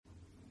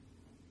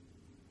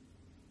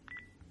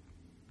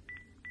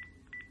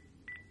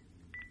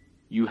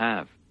You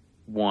have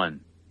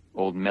 1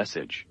 old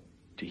message.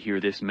 To hear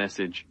this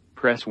message,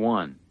 press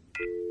 1.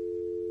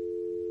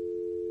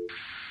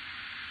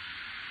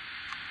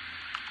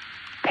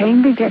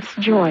 Pain begets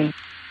joy.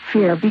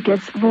 Fear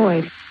begets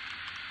void.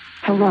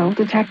 Hello,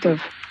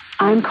 detective.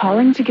 I'm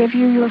calling to give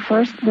you your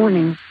first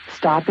warning.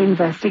 Stop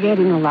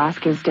investigating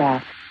Alaska's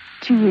death.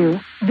 To you,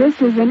 this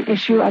is an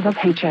issue of a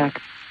paycheck.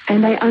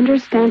 And I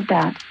understand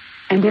that.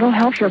 And it'll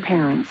help your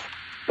parents.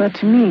 But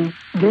to me,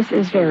 this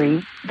is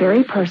very,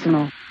 very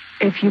personal.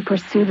 If you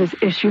pursue this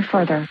issue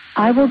further,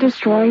 I will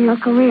destroy your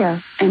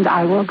career, and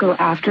I will go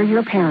after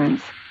your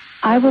parents.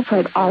 I will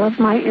put all of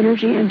my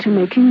energy into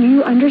making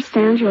you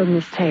understand your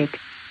mistake.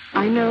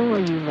 I know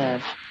where you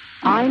live.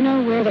 I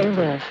know where they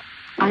live.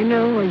 I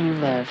know where you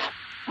live.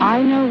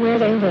 I know where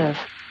they live.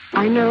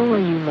 I know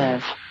where you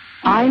live.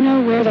 I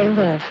know where they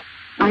live.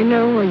 I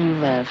know where you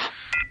live.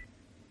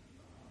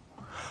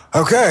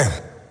 Okay.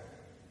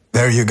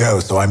 There you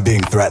go, so I'm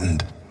being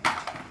threatened.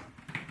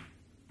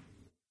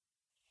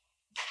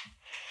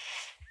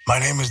 My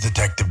name is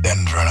Detective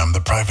Denver, and I'm the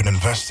private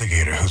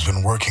investigator who's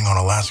been working on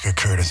Alaska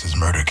Curtis's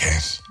murder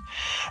case.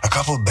 A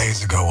couple of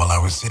days ago, while I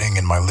was sitting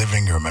in my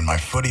living room in my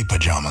footy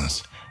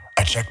pajamas,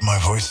 I checked my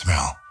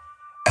voicemail,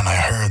 and I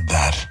heard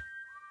that.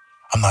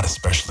 I'm not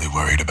especially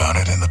worried about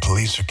it, and the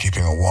police are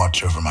keeping a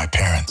watch over my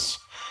parents.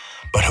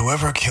 But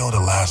whoever killed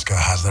Alaska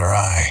has their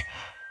eye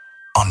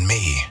on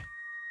me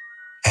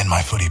and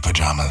my footy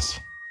pajamas.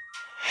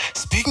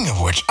 Speaking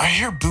of which, I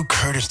hear Boo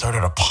Curtis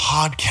started a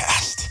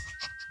podcast.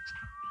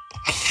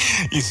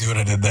 You see what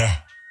I did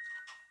there?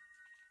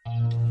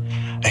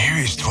 I hear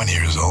he's 20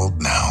 years old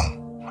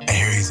now. I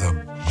hear he's a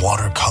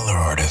watercolor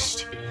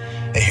artist.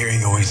 I hear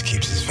he always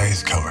keeps his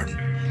face covered.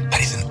 That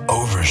he's an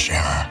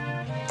oversharer.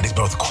 That he's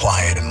both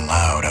quiet and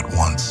loud at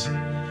once.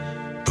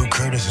 Boo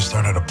Curtis has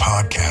started a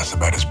podcast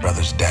about his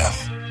brother's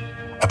death.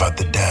 About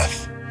the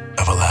death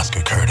of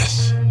Alaska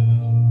Curtis.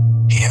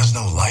 He has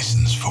no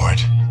license for it.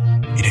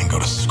 He didn't go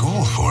to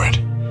school for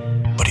it.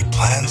 But he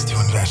plans to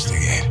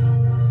investigate.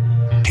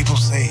 People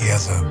say he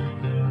has a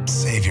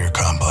savior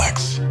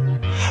complex.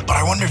 But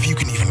I wonder if you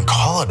can even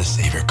call it a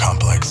savior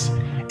complex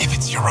if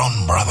it's your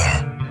own brother.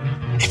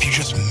 If you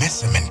just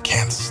miss him and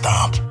can't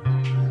stop.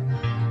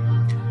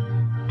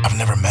 I've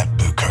never met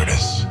Boo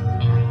Curtis.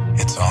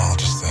 It's all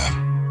just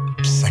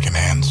a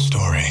secondhand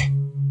story.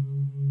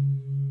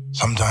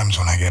 Sometimes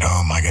when I get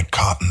home, I get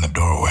caught in the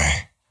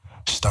doorway,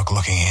 stuck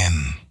looking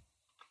in.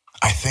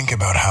 I think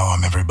about how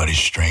I'm everybody's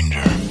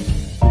stranger.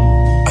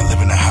 I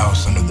live in a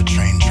house under the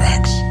train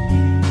tracks,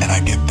 and I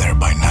get there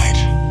by night.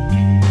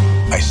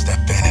 I step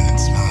in and it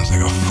smells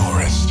like a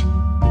forest,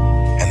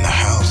 and the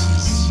house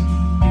is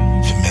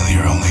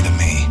familiar only to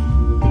me.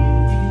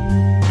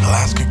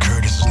 Alaska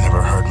Curtis has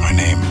never heard my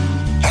name.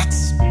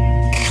 That's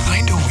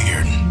kinda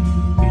weird.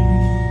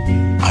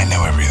 I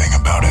know everything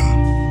about him.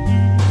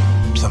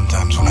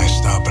 Sometimes when I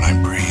stop and I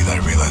breathe, I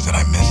realize that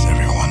I miss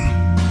everyone.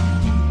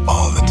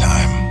 All the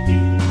time.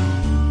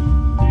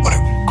 What a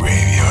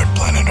graveyard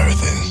planet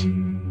Earth is.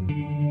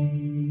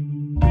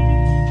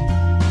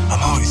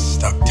 I'm always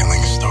stuck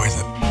telling stories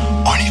that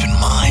aren't even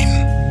mine.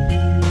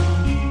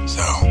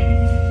 So,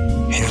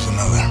 here's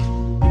another.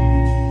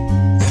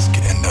 This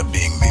could end up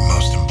being the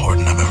most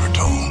important I've ever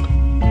told.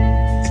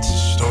 It's a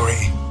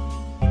story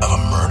of a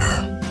murder,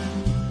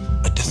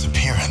 a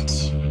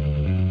disappearance,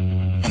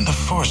 and a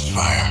forest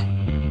fire.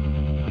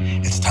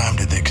 It's time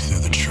to dig through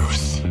the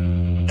truth,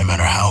 no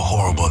matter how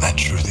horrible that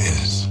truth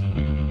is.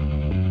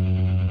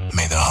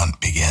 May the hunt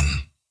begin.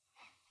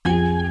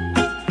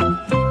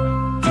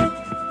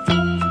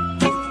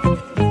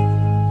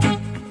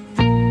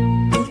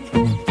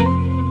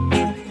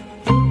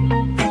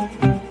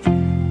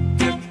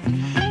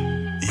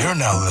 You're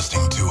now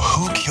listening to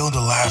Who Killed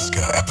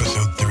Alaska,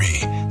 Episode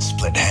 3,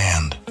 Split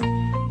Hand.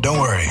 Don't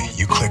worry,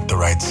 you clicked the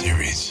right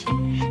series.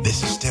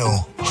 This is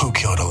still Who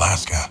Killed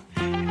Alaska,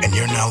 and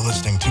you're now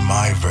listening to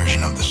my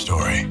version of the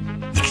story,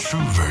 the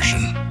true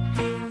version.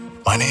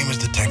 My name is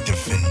Detective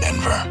Finn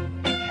Denver,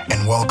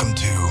 and welcome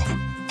to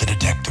the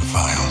Detective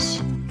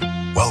Files.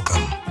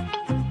 Welcome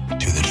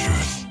to the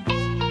truth.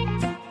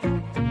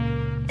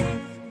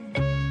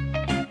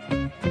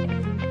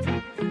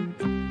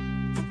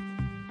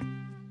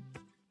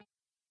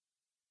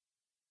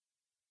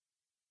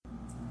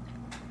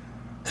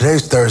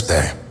 Today's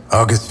Thursday,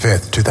 August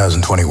 5th,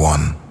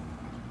 2021.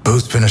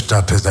 Boo's finished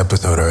up his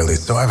episode early,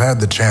 so I've had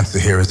the chance to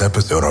hear his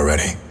episode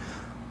already.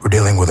 We're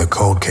dealing with a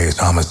cold case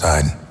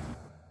homicide.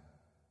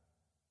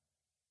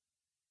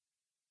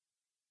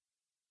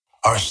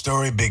 Our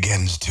story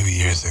begins 2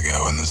 years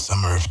ago in the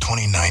summer of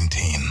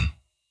 2019.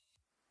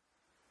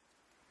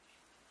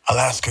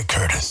 Alaska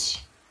Curtis,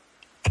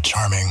 a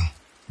charming,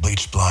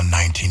 bleach-blonde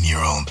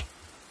 19-year-old,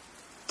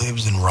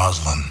 lives in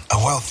Roslyn, a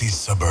wealthy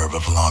suburb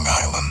of Long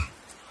Island.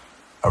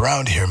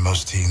 Around here,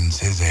 most teens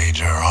his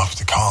age are off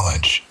to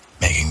college,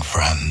 making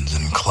friends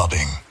and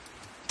clubbing.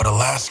 But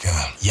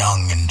Alaska,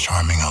 young and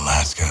charming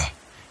Alaska,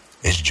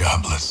 is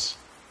jobless,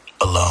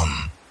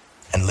 alone,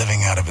 and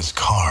living out of his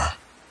car.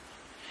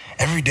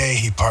 Every day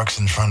he parks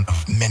in front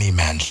of many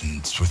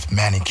mansions with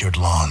manicured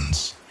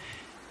lawns.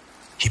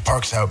 He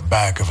parks out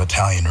back of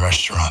Italian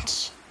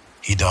restaurants.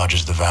 He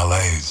dodges the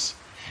valets,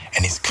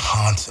 and he's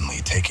constantly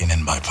taken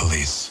in by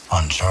police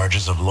on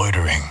charges of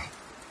loitering.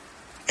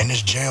 In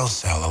his jail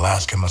cell,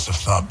 Alaska must have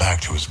thought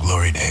back to his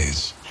glory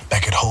days,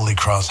 back at Holy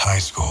Cross High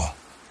School.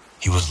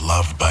 He was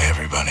loved by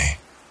everybody,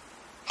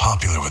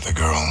 popular with the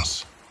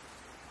girls,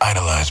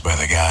 idolized by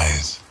the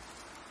guys.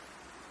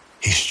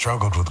 He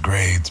struggled with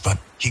grades, but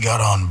he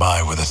got on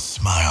by with a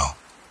smile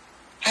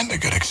and a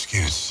good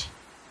excuse.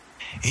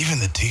 Even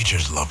the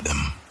teachers loved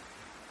him.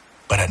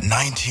 But at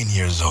 19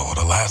 years old,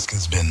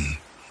 Alaska's been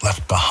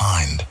left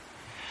behind,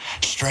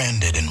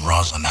 stranded in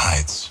Roslyn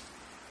Heights.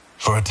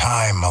 For a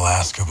time,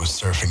 Alaska was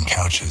surfing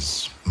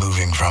couches,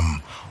 moving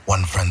from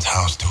one friend's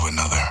house to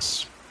another.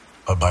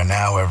 But by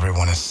now,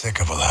 everyone is sick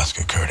of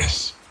Alaska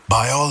Curtis.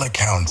 By all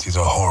accounts, he's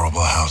a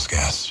horrible house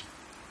guest.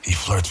 He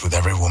flirts with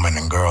every woman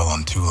and girl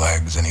on two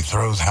legs, and he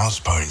throws house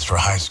parties for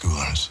high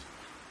schoolers,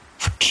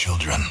 for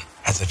children,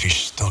 as if he's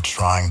still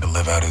trying to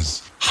live out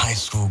his high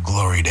school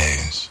glory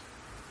days.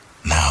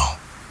 Now,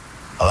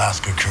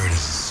 Alaska Curtis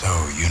is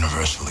so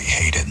universally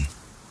hated.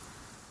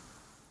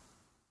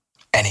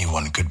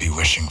 Anyone could be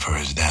wishing for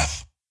his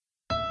death.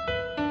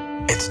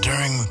 It's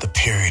during the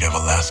period of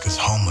Alaska's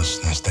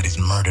homelessness that he's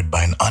murdered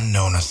by an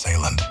unknown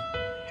assailant.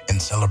 In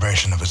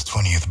celebration of his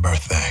 20th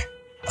birthday,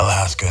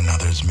 Alaska and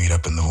others meet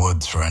up in the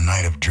woods for a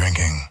night of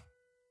drinking.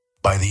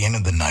 By the end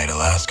of the night,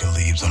 Alaska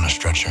leaves on a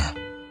stretcher,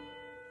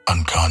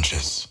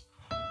 unconscious,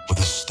 with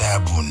a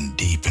stab wound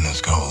deep in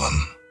his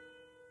colon.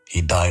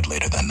 He died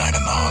later that night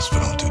in the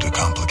hospital due to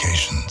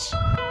complications.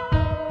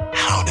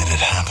 How did it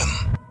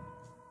happen?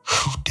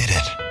 Who did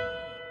it?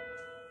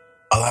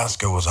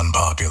 Alaska was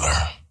unpopular.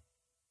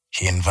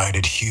 He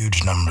invited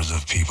huge numbers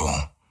of people,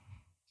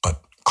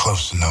 but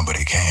close to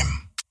nobody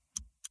came.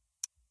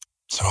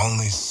 So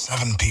only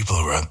 7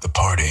 people were at the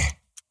party.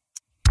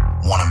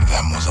 One of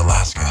them was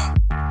Alaska.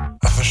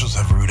 Officials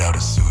have ruled out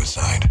a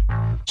suicide,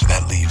 so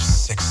that leaves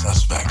 6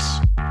 suspects,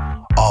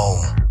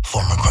 all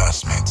former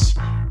classmates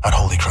at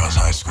Holy Cross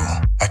High School,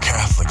 a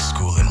Catholic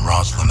school in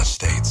Roslyn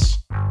Estates.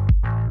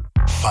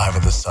 5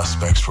 of the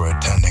suspects were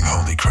attending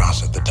Holy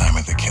Cross at the time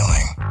of the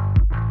killing.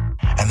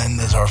 And then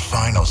there's our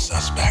final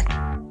suspect,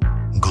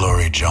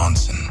 Glory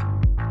Johnson,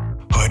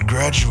 who had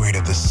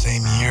graduated the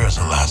same year as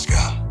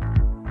Alaska.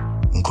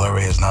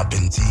 Glory has not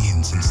been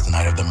seen since the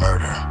night of the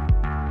murder.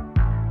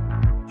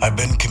 I've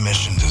been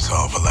commissioned to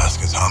solve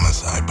Alaska's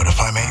homicide, but if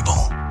I'm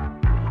able,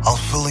 I'll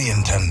fully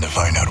intend to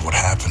find out what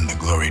happened to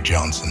Glory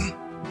Johnson.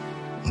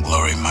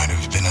 Glory might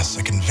have been a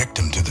second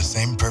victim to the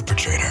same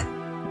perpetrator.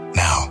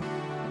 Now,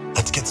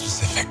 let's get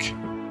specific.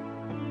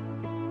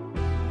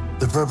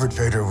 The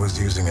perpetrator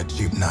was using a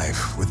cheap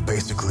knife with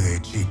basically a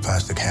cheap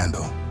plastic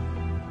handle.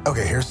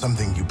 Okay, here's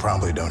something you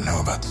probably don't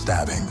know about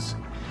stabbings.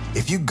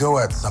 If you go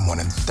at someone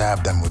and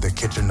stab them with a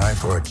kitchen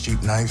knife or a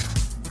cheap knife,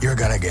 you're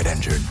gonna get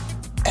injured.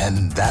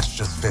 And that's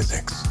just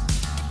physics.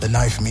 The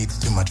knife meets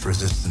too much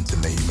resistance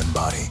in the human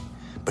body,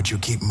 but you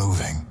keep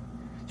moving.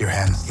 Your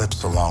hand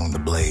slips along the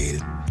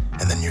blade,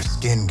 and then your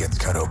skin gets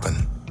cut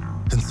open.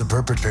 Since the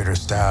perpetrator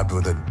stabbed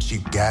with a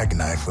cheap gag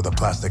knife with a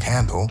plastic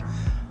handle,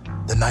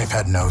 the knife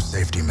had no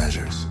safety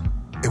measures.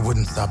 It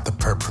wouldn't stop the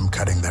perp from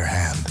cutting their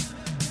hand.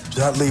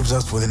 So that leaves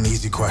us with an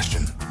easy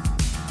question.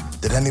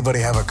 Did anybody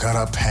have a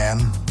cut-up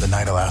hand the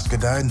night Alaska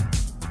died?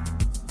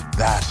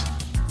 That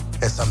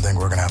is something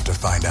we're gonna have to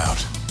find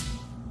out.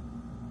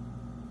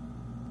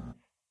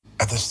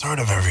 At the start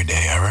of every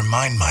day, I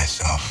remind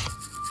myself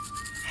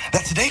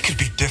that today could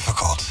be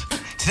difficult.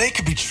 Today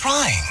could be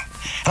trying,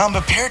 and I'm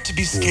prepared to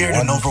be scared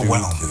and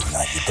overwhelmed.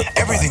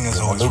 Everything is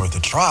always worth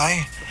a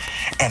try,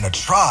 and a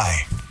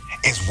try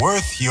is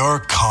worth your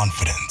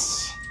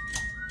confidence.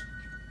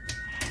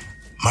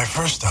 My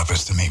first stop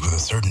is to meet with a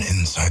certain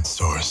inside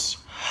source,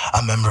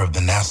 a member of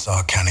the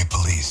Nassau County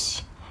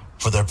Police.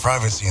 For their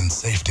privacy and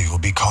safety, we'll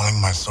be calling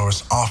my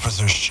source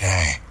Officer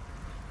Shea.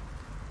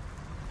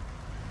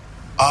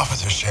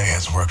 Officer Shea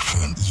has worked for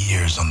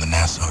years on the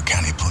Nassau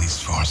County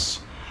Police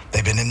Force.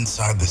 They've been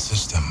inside the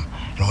system,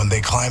 and when they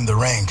climbed the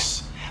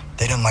ranks,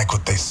 they didn't like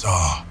what they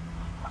saw.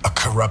 A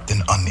corrupt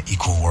and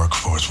unequal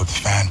workforce with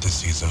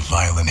fantasies of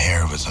violent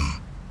heroism.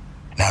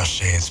 Now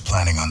Shea is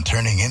planning on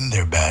turning in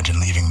their badge and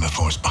leaving the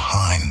force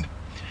behind.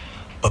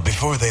 But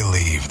before they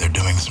leave, they're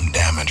doing some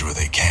damage where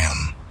they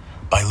can,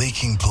 by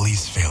leaking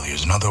police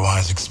failures and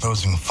otherwise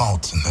exposing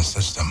faults in the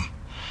system.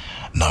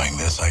 Knowing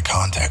this, I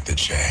contacted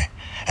Shea,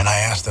 and I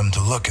asked them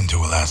to look into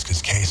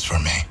Alaska's case for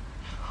me.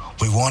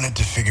 We wanted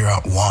to figure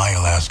out why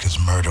Alaska's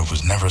murder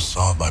was never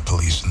solved by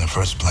police in the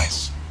first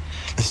place.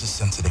 This is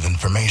sensitive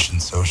information,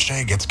 so if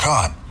Shea gets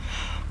caught,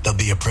 there'll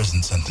be a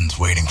prison sentence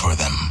waiting for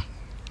them.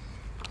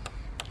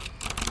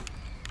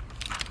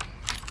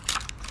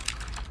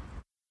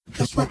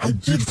 Guess what? I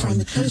did find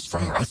the case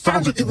file. I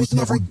found it. It was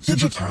never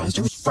digitized.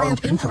 It was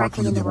filed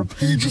incorrectly and there were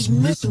pages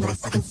missing, and I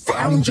fucking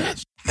found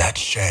it. That's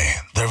Shea.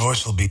 Their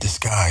voice will be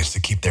disguised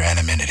to keep their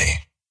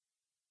anonymity.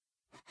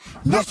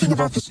 Nothing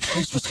about this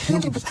case was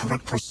handled with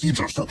correct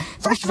procedure. So,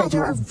 first of all,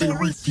 there are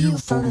very few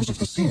photos of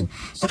the scene.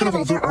 Second of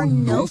all, there are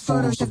no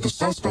photos of the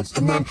suspects.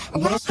 And then,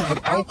 Alaska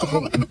had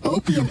alcohol and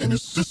opium in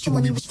his system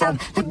when he was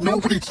found, but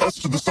nobody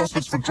tested the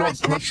suspects for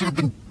drugs, and that should have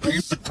been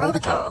basic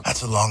protocol.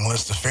 That's a long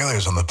list of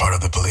failures on the part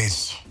of the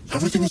police.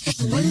 Everything is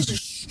just lazy,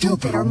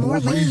 stupid, or more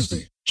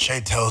lazy.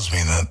 Shay tells me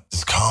that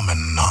it's common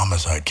in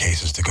homicide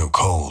cases to go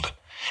cold.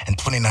 In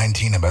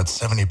 2019, about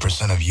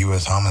 70% of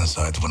U.S.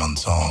 homicides went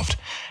unsolved.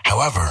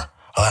 However,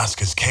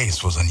 Alaska's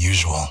case was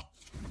unusual.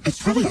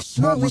 It's really a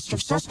small list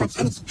of suspects,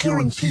 and it's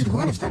guaranteed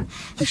one of them.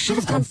 They should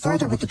have gone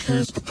further with the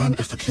case, but then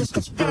if the case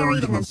gets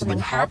buried and then something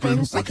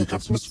happens, like it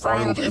gets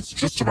misfiled, it's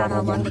just about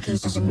how long the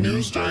case is in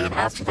Newsday, and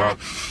after that,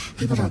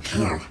 people don't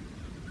care.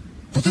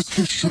 But this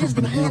case should have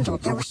been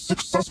handled. There were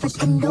 6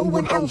 suspects, and no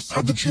one else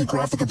had the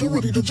geographic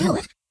ability to do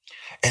it.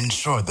 In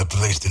short, the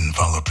police didn't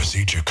follow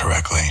procedure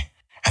correctly,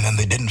 and then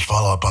they didn't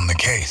follow up on the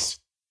case.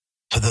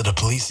 So did the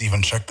police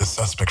even check the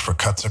suspect for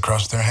cuts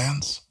across their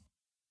hands?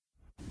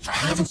 I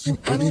haven't seen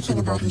anything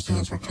about whose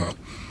hands were cut.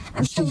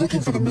 I'm still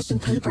looking for the missing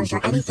papers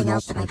or anything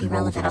else that might be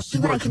relevant. I'll see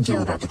what I can do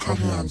about the cut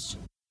hands.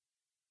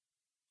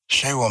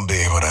 Shay won't be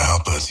able to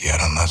help us yet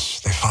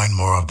unless they find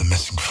more of the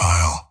missing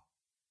file.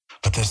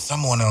 But there's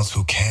someone else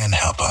who can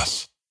help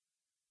us.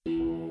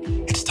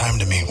 It's time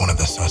to meet one of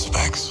the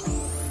suspects.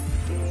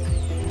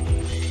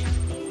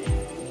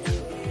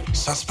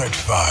 Suspect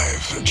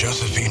 5,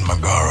 Josephine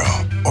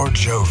Magaro, or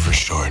Joe for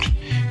short.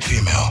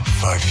 Female,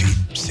 5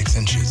 feet, 6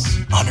 inches,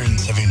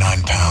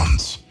 179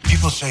 pounds.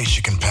 People say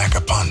she can pack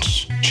a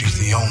punch. She's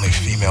the only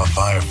female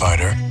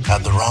firefighter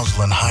at the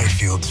Roslyn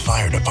Highfields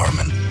Fire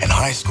Department. In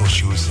high school,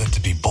 she was said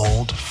to be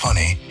bold,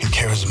 funny, and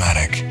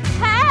charismatic.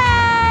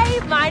 Hey,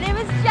 my name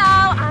is Joe.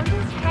 I'm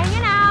just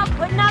hanging out,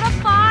 putting out a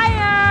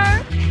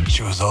fire.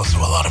 She was also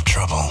a lot of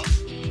trouble.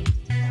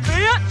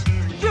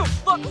 Bitch, you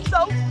look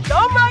so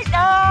dumb right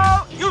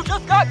now. You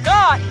just got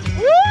got.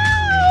 Woo!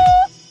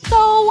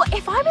 So,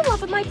 if I'm in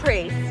love with my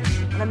priest,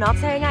 and I'm not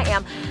saying I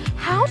am,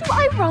 how do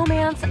I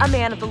romance a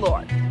man of the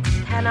Lord?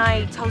 Can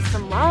I toast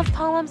some love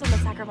poems on the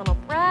sacramental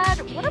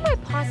bread? What are my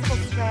possible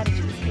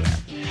strategies here?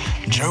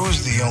 Joe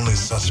is the only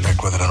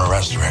suspect with an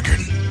arrest record.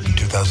 In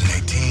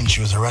 2018,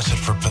 she was arrested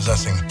for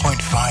possessing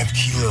 0.5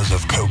 kilos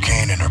of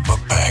cocaine in her book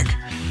bag.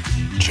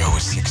 Joe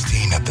was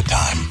 16 at the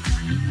time.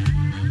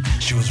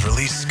 She was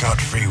released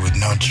scot-free with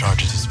no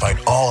charges despite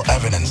all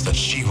evidence that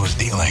she was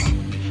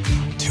dealing.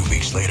 2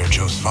 weeks later,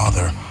 Joe's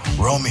father,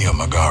 Romeo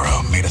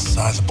Magaro, made a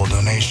sizable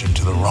donation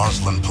to the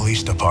Roslyn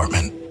Police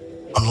Department.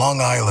 On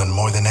Long Island,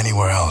 more than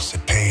anywhere else,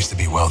 it pays to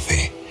be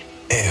wealthy.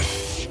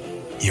 If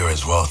you're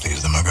as wealthy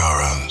as the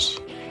Magaros.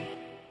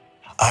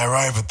 I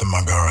arrive at the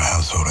Magaro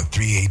household at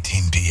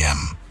 3:18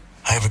 p.m.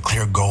 I have a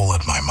clear goal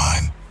in my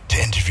mind,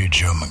 to interview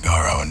Joe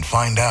Magaro and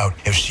find out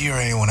if she or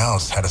anyone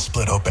else had a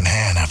split open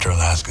hand after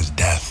Alaska's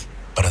death.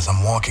 But as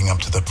I'm walking up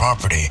to the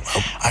property,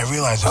 I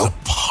realize there's a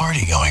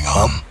party going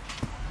on.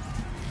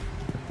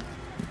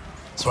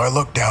 So I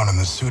look down and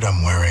the suit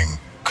I'm wearing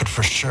could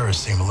for sure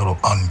seem a little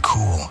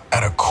uncool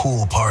at a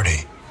cool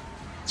party.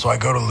 So I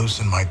go to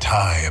loosen my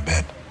tie a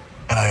bit,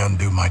 and I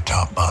undo my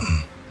top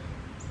button.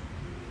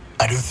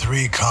 I do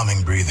 3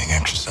 calming breathing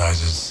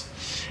exercises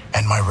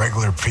and my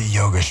regular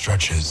pre-yoga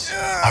stretches.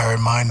 I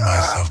remind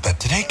myself that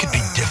today could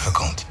be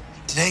difficult.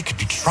 Today could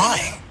be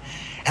trying.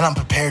 And I'm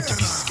prepared to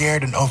be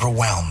scared and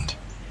overwhelmed.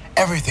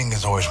 Everything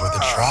is always worth a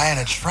try, and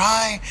a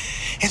try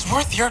is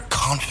worth your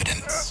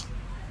confidence.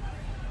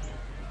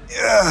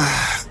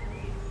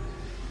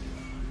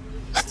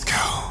 Let's go.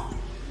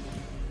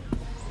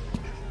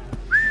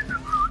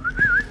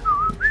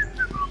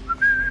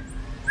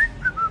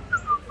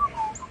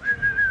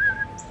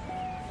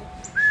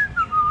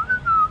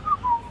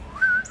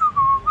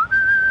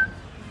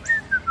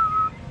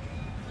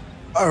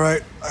 All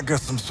right, I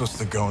guess I'm supposed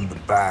to go in the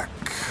back.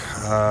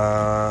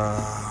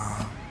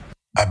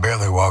 I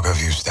barely walk a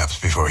few steps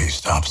before he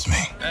stops me.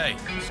 Hey,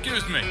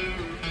 excuse me.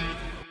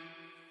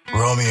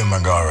 Romeo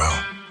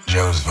Magaro,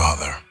 Joe's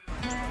father.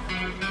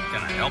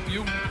 Can I help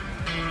you?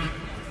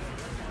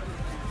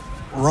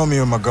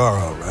 Romeo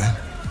Magaro, right?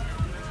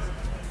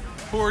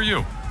 Who are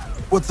you?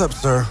 What's up,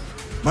 sir?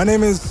 My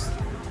name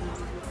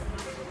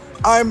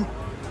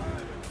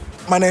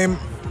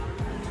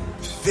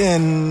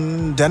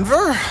Finn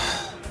Denver?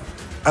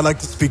 I'd like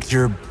to speak to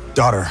your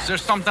daughter. Is there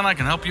something I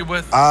can help you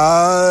with?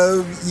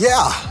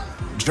 Yeah.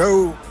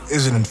 Joe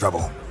isn't in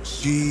trouble.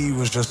 She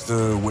was just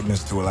a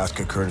witness to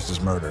Alaska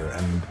Curtis's murder,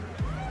 and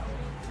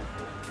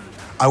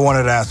I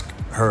wanted to ask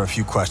her a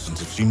few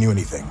questions if she knew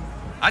anything.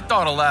 I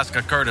thought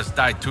Alaska Curtis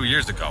died 2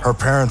 years ago. Her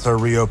parents are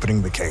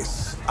reopening the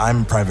case.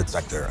 I'm private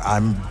sector.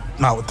 I'm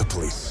not with the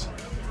police.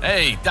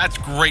 Hey, that's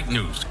great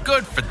news.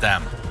 Good for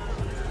them.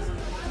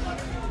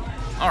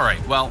 All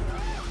right, well,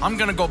 I'm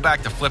gonna go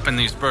back to flipping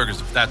these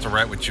burgers if that's all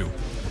right with you.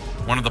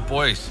 One of the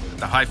boys at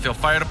the Highfield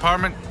Fire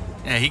Department,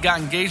 he got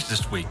engaged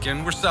this week,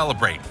 and we're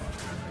celebrating.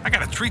 I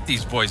gotta treat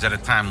these boys at a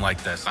time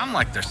like this. I'm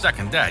like their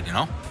second dad, you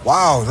know?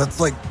 Wow, that's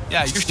like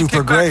Yeah, you should super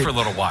kick great. back for a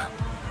little while.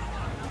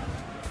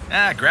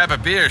 Grab a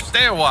beer,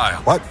 stay a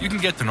while. What? You can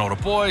get to know the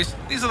boys.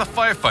 These are the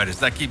firefighters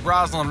that keep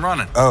Rosalind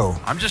running.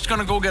 Oh. I'm just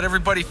gonna go get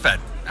everybody fed.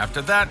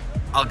 After that,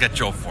 I'll get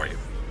Joe for you.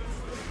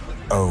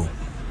 Oh,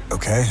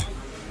 okay.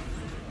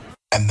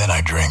 And then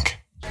I drink.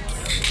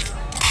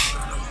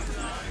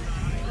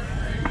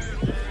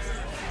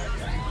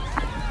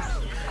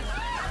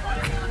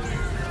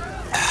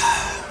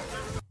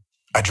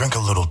 I drink a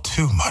little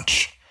too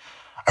much.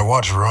 I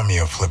watch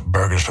Romeo flip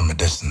burgers from a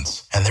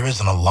distance, and there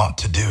isn't a lot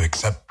to do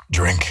except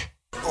drink.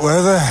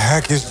 Where the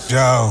heck is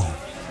Joe?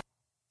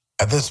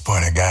 At this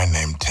point, a guy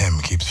named Tim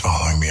keeps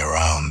following me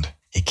around.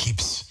 He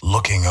keeps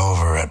looking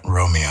over at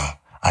Romeo.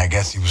 I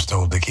guess he was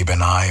told to keep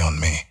an eye on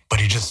me, but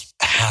he just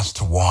has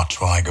to watch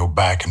while I go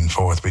back and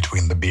forth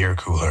between the beer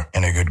cooler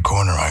and a good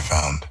corner I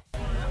found.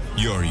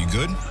 Are you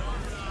good?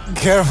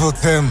 Careful,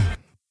 Tim.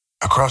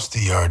 Across the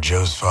yard,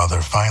 Joe's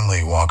father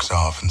finally walks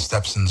off and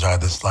steps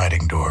inside the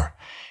sliding door,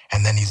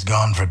 and then he's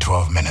gone for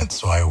 12 minutes,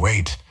 so I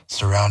wait,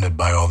 surrounded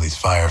by all these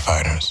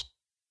firefighters.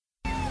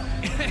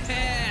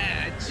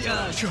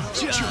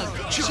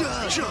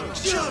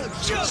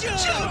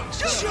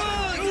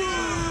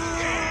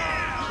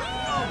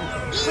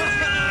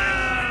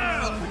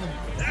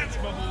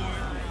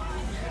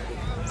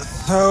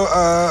 So,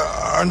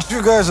 aren't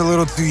you guys a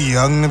little too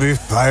young to be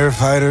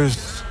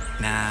firefighters?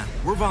 Nah,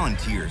 we're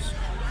volunteers.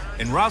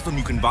 In Roslyn,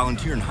 you can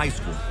volunteer in high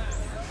school.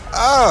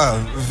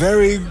 Ah,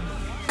 very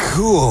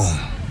cool.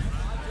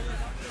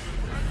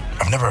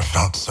 I've never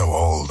felt so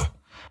old.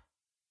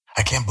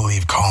 I can't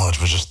believe college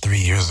was just 3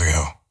 years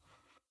ago.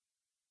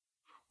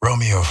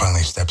 Romeo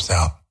finally steps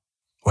out,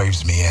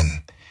 waves me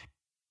in.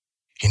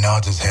 He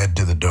nods his head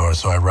to the door,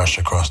 so I rush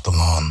across the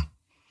lawn.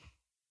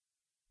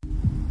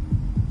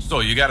 So,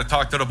 you gotta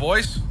talk to the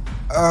boys?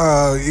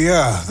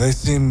 Yeah, they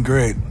seem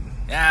great.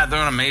 Yeah,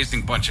 they're an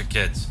amazing bunch of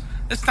kids.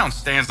 This town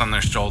stands on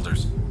their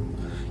shoulders.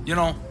 You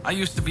know, I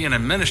used to be an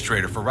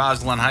administrator for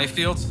Rosalind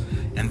Highfields,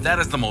 and that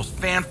is the most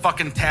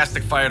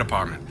fan-fucking-tastic fire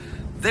department.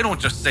 They don't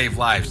just save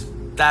lives.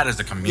 That is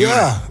a community.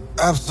 Yeah,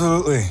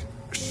 absolutely.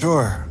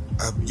 Sure.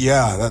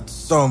 Yeah, that's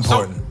so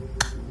important.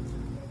 So,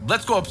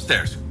 let's go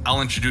upstairs.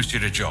 I'll introduce you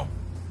to Joe.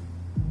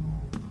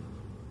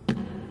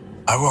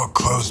 I walk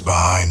close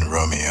behind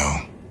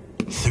Romeo,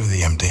 through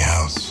the empty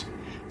house.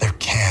 There are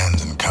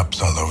cans and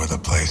cups all over the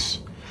place,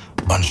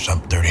 bunched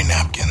up dirty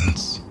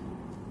napkins.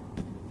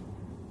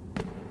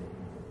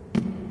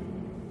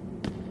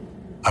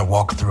 I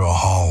walk through a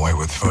hallway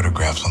with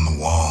photographs on the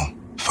wall,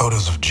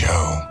 photos of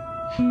Joe,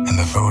 and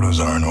the photos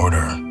are in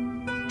order.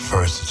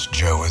 First it's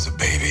Joe as a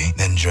baby,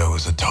 then Joe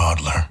as a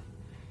toddler.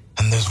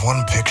 And there's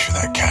one picture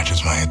that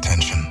catches my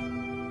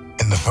attention.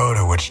 In the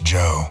photo it's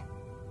Joe,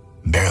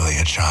 barely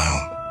a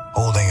child,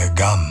 holding a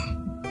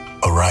gun,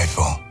 a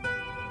rifle.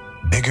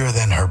 Bigger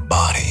than her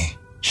body,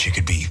 she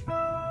could be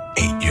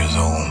 8 years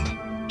old.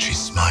 She's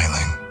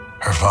smiling.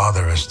 Her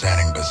father is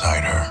standing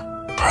beside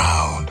her,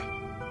 proud.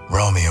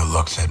 Romeo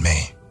looks at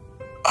me.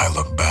 I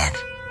look back.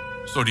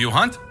 So do you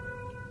hunt?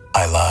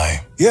 I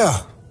lie.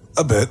 Yeah,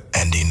 a bit.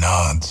 And he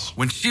nods.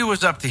 When she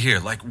was up to here,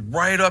 like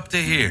right up to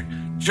here,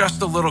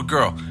 just a little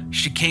girl,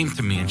 she came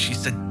to me and she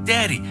said,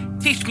 "Daddy,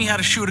 teach me how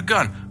to shoot a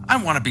gun. I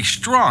want to be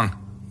strong."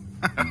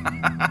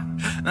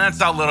 That's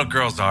how little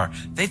girls are.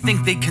 They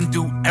think they can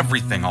do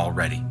everything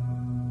already.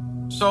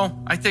 So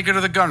I take her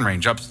to the gun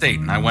range upstate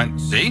and I went,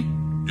 "See,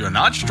 you're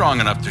not strong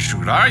enough to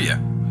shoot, are you?"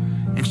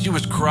 And she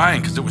was crying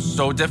because it was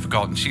so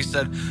difficult. And she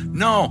said,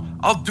 "No,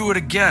 I'll do it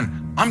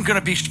again. I'm going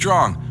to be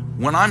strong.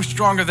 When I'm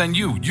stronger than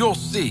you, you'll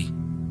see."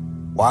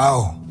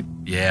 Wow.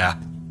 Yeah.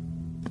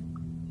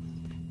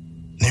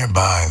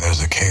 Nearby,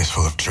 there's a case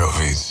full of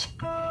trophies.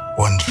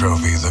 One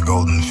trophy is a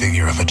golden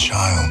figure of a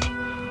child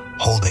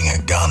holding a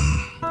gun.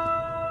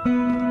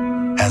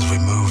 As we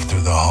move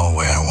through the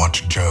hallway, I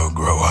watch Joe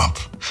grow up.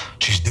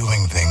 She's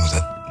doing things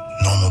that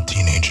normal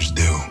teenagers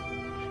do.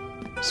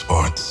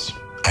 Sports,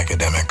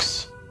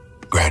 academics,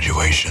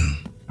 graduation.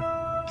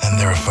 Then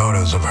there are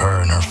photos of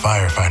her in her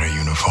firefighter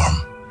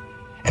uniform.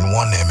 In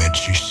one image,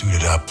 she's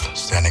suited up,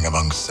 standing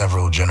among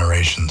several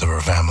generations of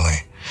her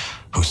family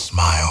who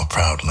smile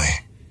proudly.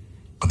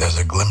 But there's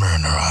a glimmer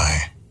in her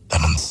eye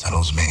that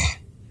unsettles me.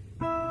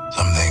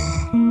 Something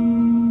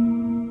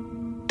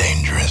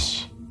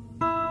dangerous.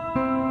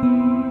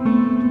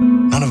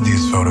 None of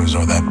these photos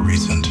are that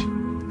recent.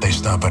 They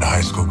stop at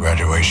high school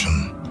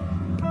graduation.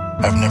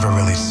 I've never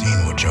really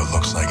seen what Joe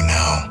looks like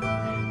now.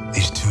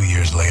 These 2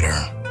 years later,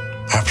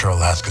 after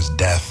Alaska's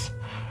death,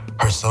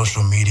 her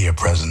social media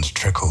presence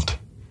trickled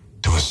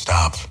to a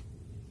stop.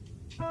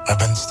 I've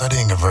been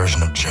studying a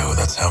version of Joe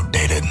that's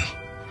outdated.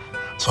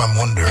 So I'm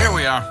wondering, Here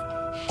we are.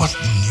 what's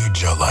the new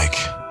Joe like?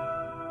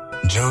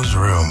 Joe's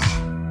room,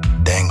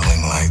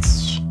 dangling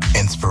lights,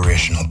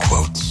 inspirational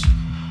quotes,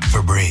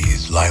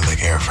 Febreze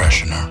lilac air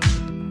freshener,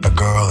 a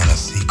girl in a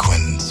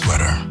sequin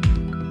sweater.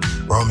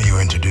 Romeo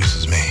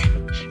introduces me.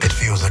 It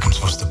feels like I'm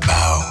supposed to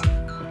bow,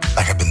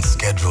 like I've been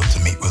scheduled to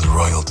meet with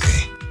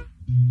royalty.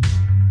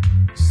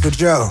 So,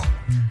 Joe,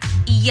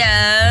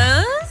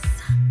 Yes?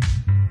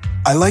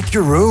 I like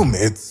your room.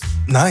 It's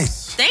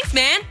nice. Thanks,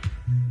 man.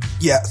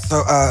 Yeah,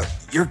 so,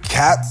 your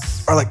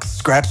cats are like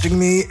scratching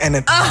me and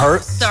it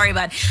hurts. Sorry,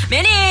 bud.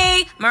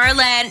 Minnie!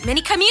 Merlin!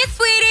 Minnie, come here,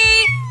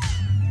 sweetie!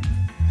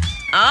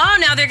 Oh,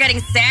 now they're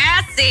getting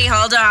sassy.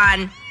 Hold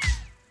on.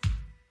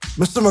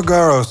 Mr.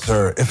 Magaro,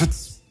 sir, if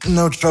it's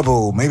no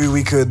trouble, maybe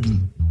we could,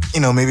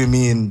 maybe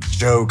me and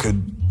Joe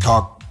could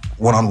talk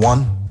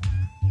one-on-one.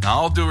 Now,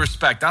 all due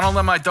respect, I don't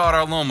let my daughter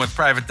alone with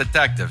private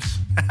detectives.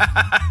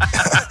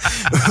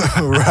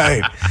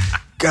 Right.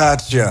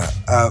 Gotcha.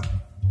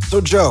 So,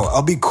 Joe,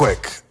 I'll be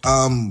quick.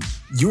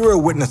 You were a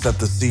witness at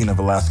the scene of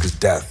Alaska's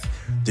death.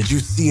 Did you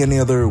see any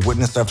other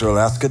witness after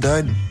Alaska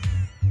died?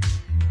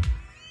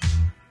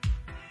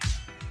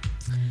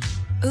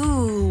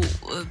 Ooh,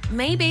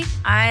 maybe.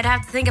 I'd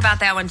have to think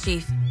about that one,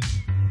 Chief.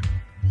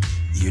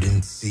 You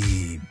didn't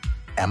see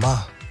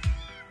Emma?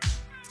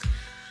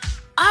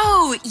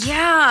 Oh,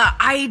 yeah,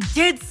 I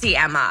did see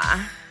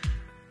Emma.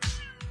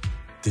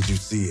 Did you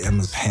see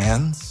Emma's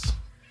hands?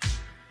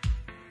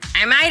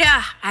 I might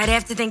have. I'd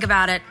have to think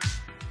about it.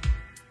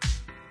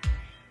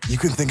 You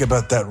can think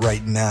about that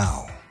right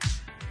now.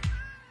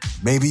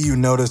 Maybe you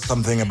noticed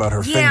something about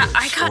her fingers. Yeah,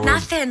 I got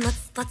nothing.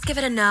 Let's give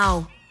it a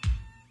no.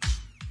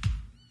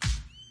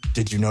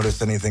 Did you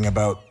notice anything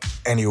about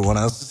anyone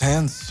else's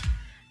hands?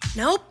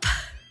 Nope.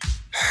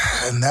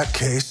 In that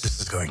case, this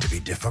is going to be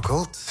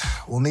difficult.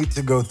 We'll need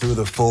to go through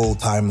the full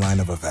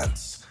timeline of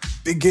events,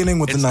 beginning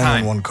with the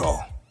 911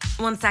 call.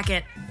 1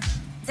 second.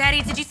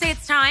 Daddy, did you say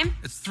it's time?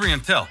 It's 3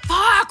 until.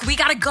 Fuck, we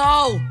gotta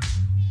go.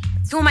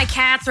 2 of my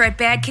cats are at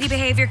bad kitty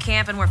behavior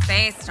camp and we're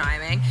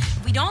FaceTiming.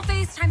 If we don't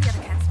FaceTime, the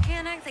other cats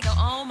panic. They go,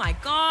 oh my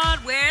God,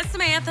 where's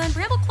Samantha and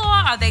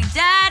Brambleclaw? Are they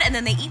dead? And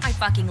then they eat my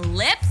fucking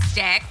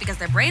lipstick because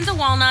their brains are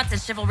walnuts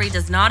and chivalry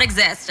does not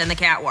exist in the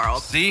cat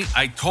world. See,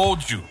 I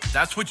told you.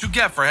 That's what you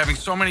get for having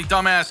so many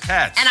dumbass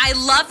cats. And I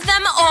love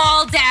them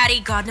all,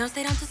 Daddy. God knows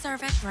they don't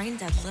deserve it. Brain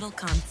dead little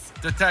cunts.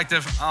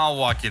 Detective, I'll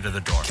walk you to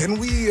the door. Can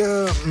we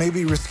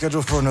maybe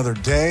reschedule for another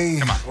day?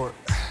 Come on.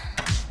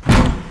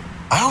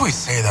 I always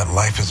say that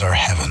life is our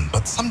heaven,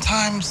 but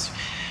sometimes,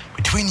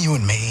 between you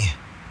and me,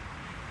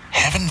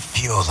 heaven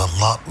feels a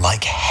lot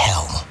like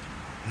hell.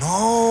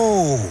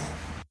 No.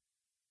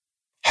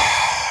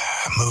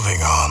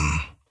 Moving on.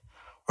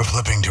 We're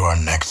flipping to our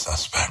next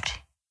suspect.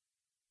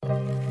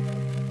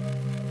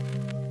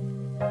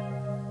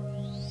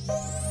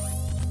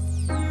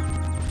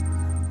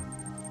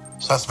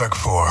 Suspect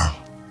 4,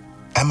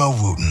 Emma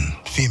Wooten,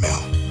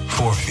 female,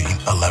 4 feet,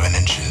 11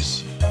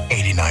 inches,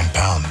 89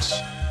 pounds.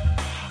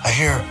 I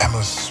hear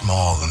Emma's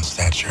small in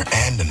stature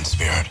and in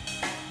spirit.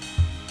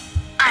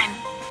 I'm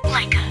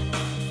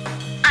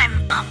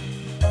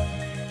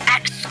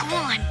at school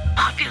I'm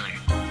popular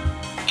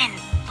in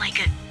like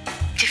a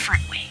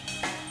different way.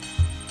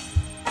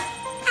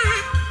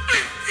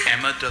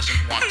 Emma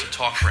doesn't want to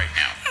talk right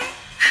now.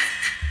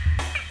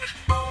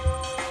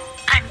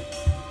 I'm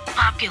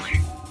popular.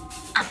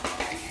 I'm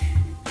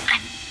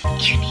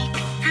unique.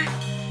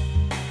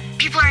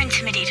 People are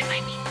intimidated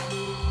by me.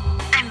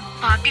 I'm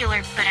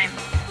popular, but I'm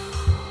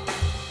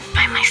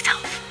by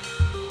myself.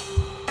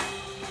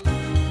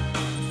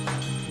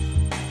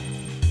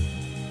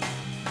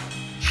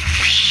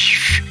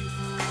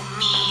 Leave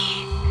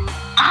me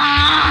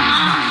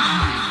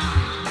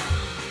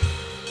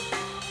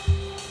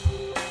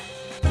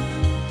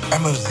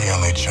Emma's the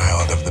only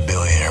child of the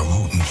billionaire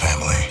Wooten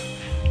family,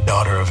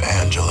 daughter of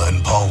Angela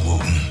and Paul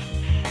Wooten,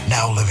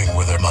 now living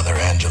with her mother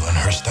Angela and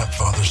her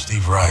stepfather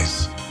Steve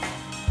Rice.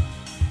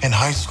 In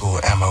high school,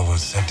 Emma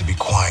was said to be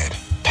quiet,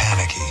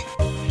 panicky,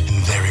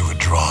 and very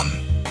withdrawn.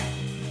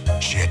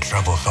 She had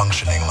trouble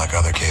functioning like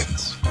other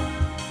kids.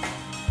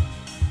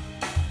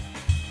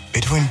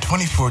 Between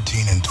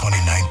 2014 and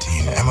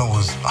 2019, Emma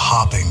was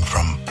hopping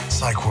from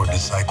psych ward to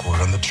psych ward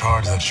on the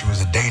charge that she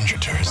was a danger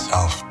to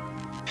herself.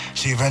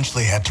 She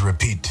eventually had to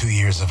repeat 2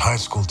 years of high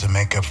school to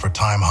make up for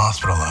time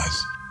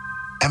hospitalized.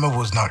 Emma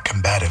was not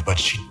combative, but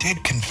she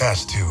did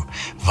confess to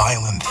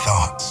violent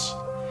thoughts.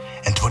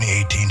 In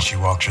 2018, she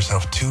walked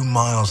herself 2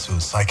 miles to a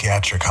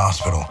psychiatric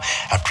hospital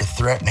after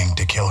threatening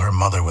to kill her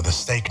mother with a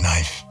steak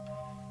knife.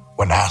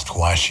 When asked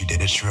why she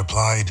did it, she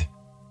replied,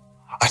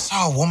 "I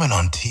saw a woman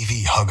on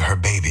TV hug her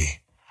baby.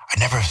 I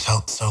never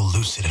felt so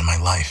lucid in my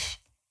life."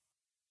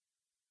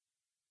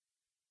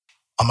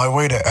 On my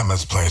way to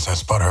Emma's place, I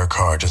spot her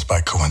car just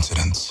by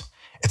coincidence.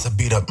 It's a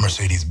beat-up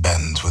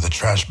Mercedes-Benz with a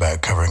trash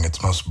bag covering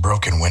its most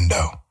broken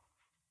window.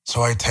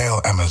 So I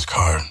tail Emma's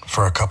car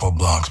for a couple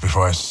blocks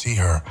before I see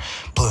her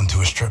pull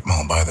into a strip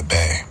mall by the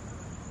bay.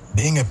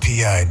 Being a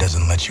PI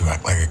doesn't let you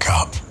act like a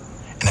cop,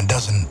 and it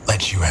doesn't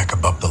let you act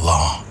above the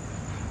law,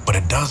 but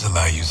it does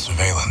allow you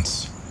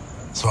surveillance.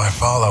 So I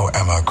follow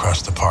Emma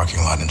across the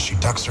parking lot and she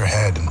ducks her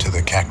head into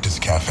the Cactus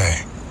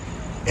Cafe.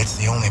 It's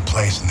the only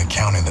place in the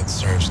county that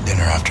serves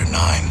dinner after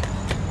 9.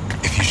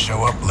 If you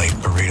show up late,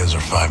 burritos are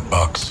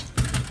 $5.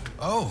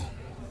 Oh,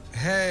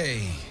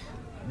 hey,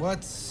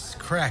 what's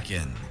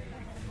crackin'?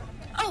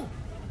 Oh,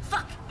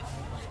 fuck.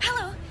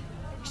 Hello.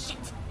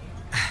 Shit.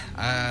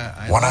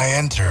 When I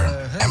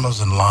enter, Emma's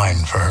in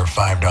line for her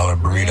 $5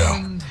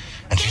 burrito,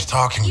 and she's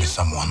talking to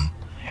someone,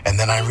 and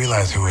then I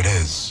realize who it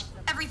is.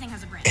 Everything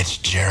has a brand. It's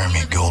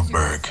Jeremy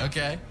Goldberg.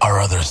 Okay. Our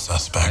other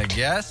suspect. I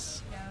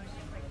guess.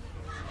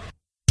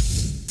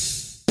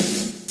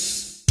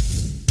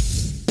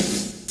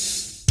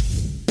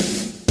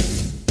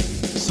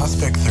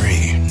 Suspect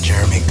 3,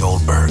 Jeremy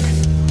Goldberg.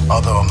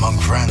 Although among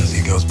friends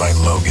he goes by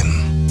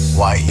Logan.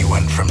 Why he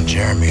went from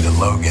Jeremy to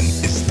Logan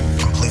is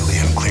completely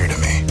unclear to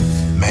me.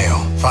 Male,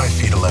 5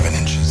 feet 11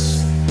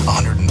 inches,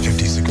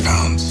 156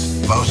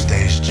 pounds. Most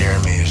days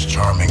Jeremy is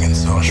charming and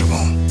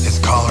sociable. His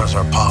collars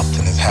are popped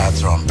and his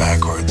hats are on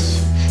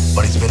backwards.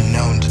 But he's been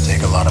known to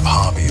take a lot of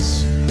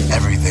hobbies.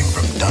 Everything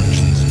from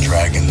Dungeons and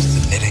Dragons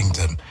to knitting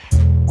to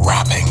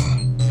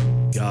rapping.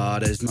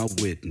 God is my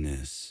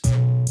witness.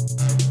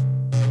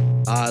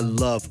 I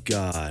love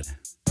God.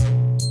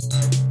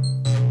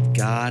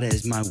 God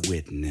is my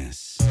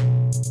witness.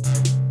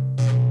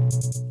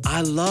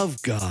 I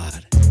love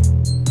God.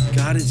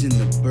 God is in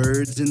the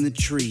birds and the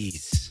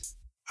trees.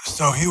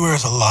 So he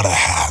wears a lot of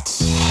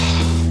hats.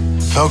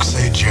 Folks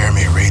say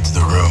Jeremy reads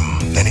the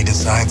room, then he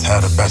decides how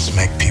to best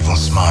make people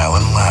smile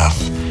and laugh.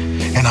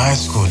 In high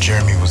school,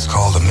 Jeremy was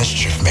called a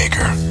mischief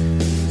maker.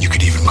 You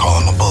could even call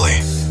him a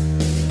bully.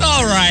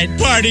 All right,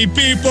 party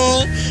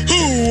people.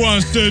 Who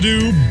wants to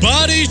do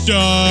body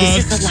shots?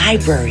 This is the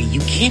library. You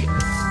can't...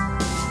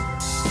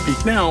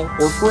 Speak now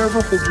or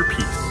forever hold your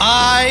peace.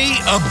 I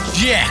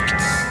object.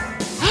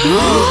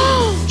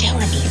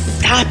 Jeremy,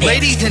 stop it.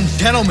 Ladies and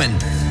gentlemen,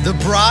 the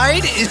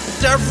bride is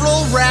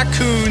several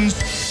raccoons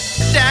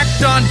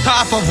stacked on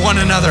top of one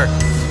another.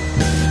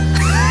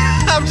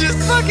 I'm just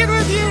fucking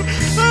with you.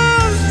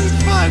 Oh, this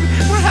is fun.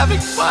 We're having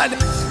fun.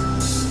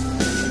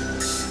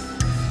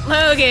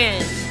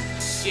 Logan,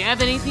 do you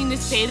have anything to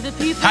say to the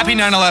people? Happy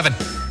 9/11.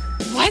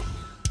 What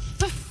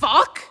the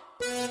fuck?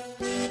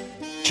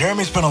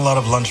 Jeremy spent a lot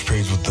of lunch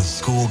periods with the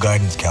school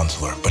guidance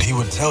counselor, but he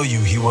would tell you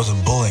he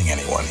wasn't bullying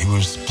anyone. He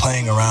was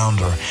playing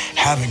around or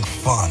having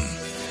fun.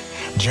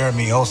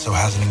 Jeremy also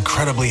has an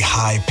incredibly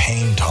high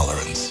pain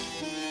tolerance.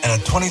 In a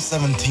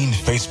 2017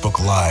 Facebook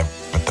Live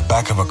at the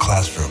back of a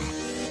classroom,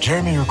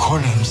 Jeremy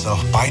recorded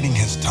himself biting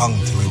his tongue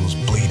till he was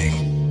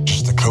bleeding,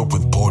 just to cope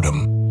with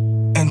boredom.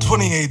 In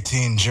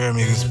 2018,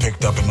 Jeremy was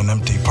picked up in an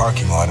empty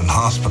parking lot and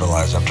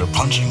hospitalized after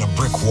punching a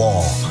brick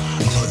wall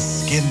until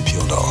his skin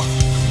peeled off.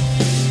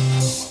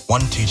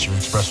 One teacher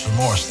expressed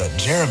remorse that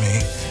Jeremy,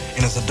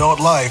 in his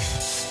adult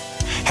life,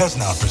 has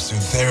not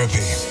pursued therapy.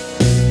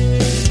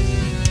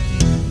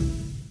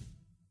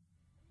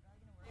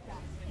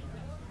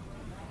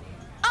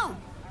 Oh,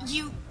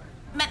 you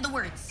meant the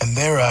words. And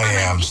there I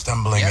am,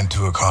 stumbling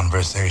into a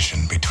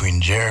conversation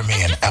between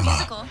Jeremy and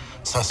Emma,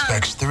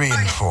 suspects 3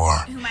 and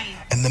 4,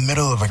 in the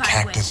middle of a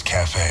cactus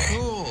cafe.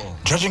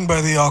 Judging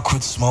by the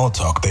awkward small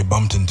talk, they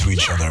bumped into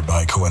each other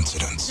by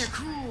coincidence.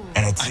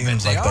 And it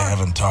seems like they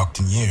haven't talked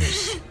in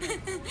years.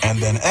 And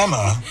then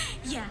Emma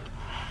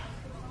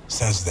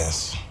says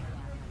this.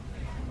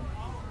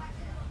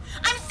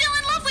 I'm still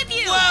in love with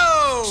you!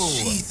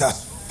 Whoa!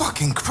 Jesus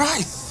fucking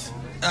Christ!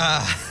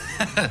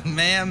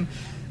 Ma'am,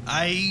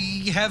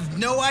 I have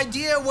no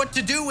idea what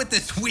to do with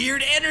this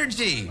weird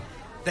energy.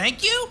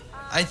 Thank you,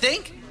 I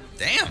think.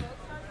 Damn.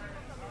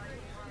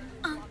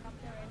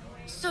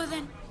 So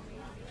then,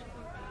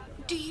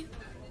 do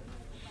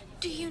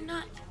you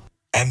not...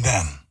 And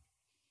then,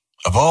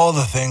 of all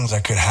the things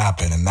that could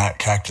happen in that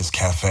Cactus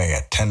Cafe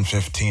at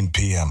 10:15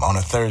 p.m. on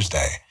a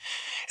Thursday,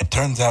 it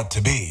turns out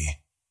to be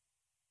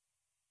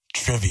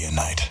trivia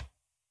night.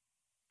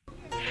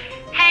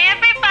 Hey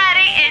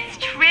everybody, it's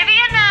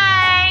trivia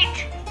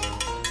night!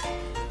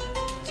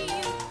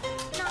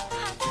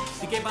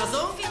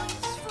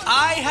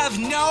 I have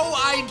no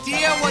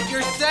idea what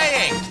you're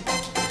saying.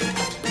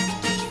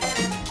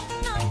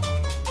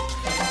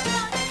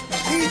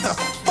 Jesus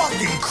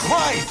fucking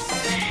Christ!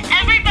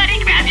 Everybody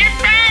grab your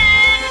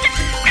friend!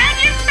 Grab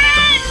your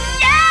friend!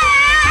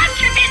 Yeah!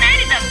 Trivia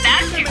night is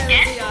about to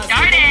get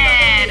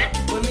started!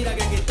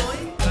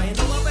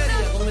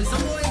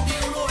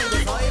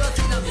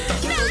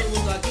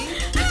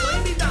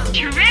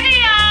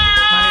 Trivia!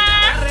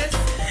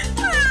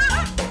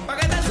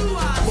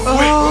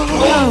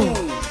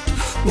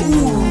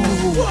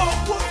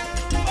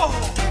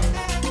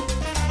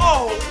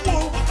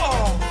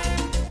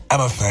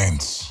 Emma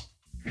faints.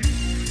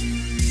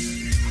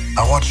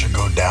 I watch her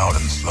go down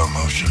in slow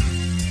motion,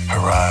 her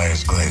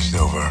eyes glazed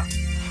over.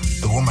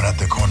 The woman at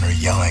the corner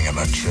yelling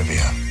about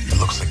trivia. It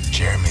looks like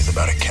Jeremy's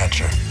about to catch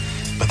her,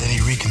 but then he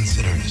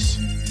reconsiders,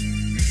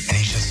 and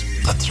he just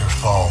lets her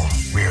fall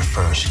rear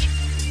first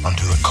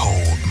onto the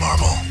cold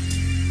marble.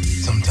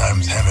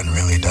 Sometimes heaven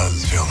really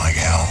does feel like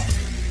hell.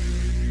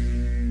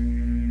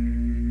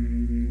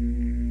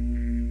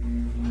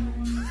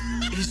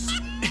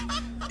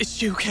 Is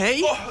she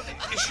okay? Oh,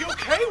 is she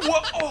okay?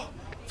 What?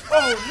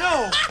 Oh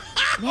no.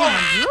 Man,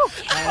 are you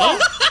okay?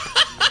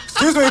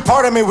 Excuse me,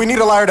 pardon me. We need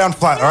to lie her down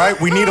flat, all right?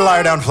 We need to lie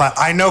her down flat.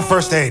 I know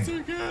first aid.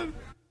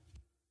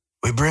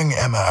 We bring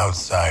Emma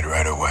outside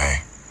right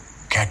away.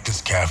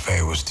 Cactus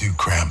Cafe was too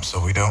cramped,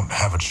 so we don't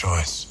have a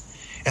choice.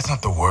 It's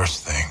not the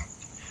worst thing.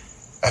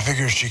 I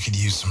figure she could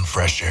use some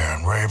fresh air,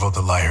 and we're able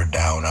to lie her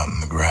down out in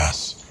the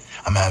grass.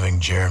 I'm having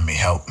Jeremy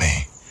help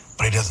me.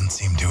 but he doesn't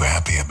seem too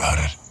happy about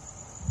it.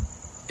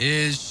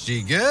 Is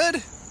she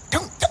good?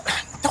 Don't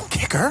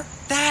kick her.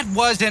 That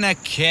wasn't a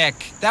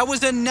kick. That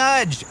was a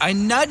nudge. I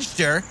nudged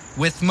her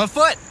with my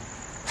foot.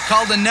 It's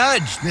called a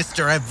nudge,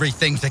 Mr.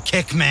 Everything's a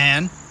Kick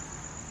Man.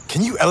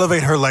 Can you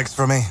elevate her legs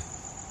for me?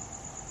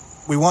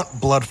 We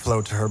want blood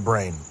flow to her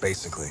brain,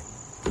 basically.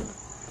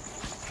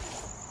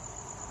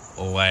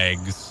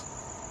 Legs.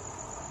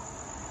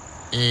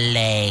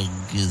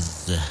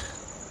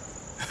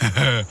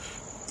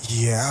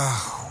 Yeah,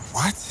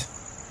 what?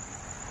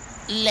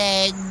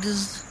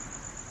 Legs.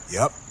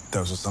 Yep,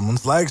 those are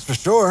someone's legs for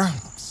sure.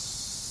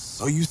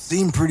 So you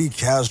seem pretty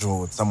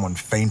casual with someone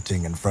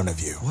fainting in front of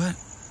you. What?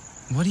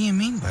 What do you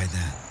mean by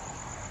that?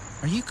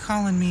 Are you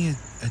calling me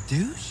a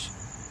douche?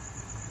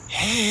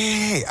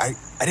 Hey, I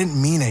didn't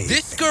mean anything.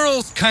 This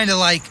girl's kind of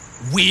like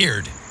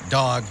weird,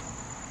 dog.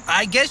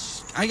 I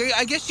guess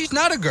she's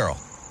not a girl.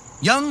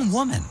 Young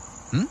woman.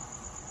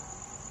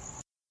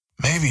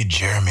 Maybe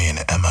Jeremy and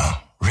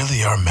Emma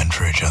really are meant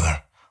for each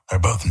other. They're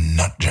both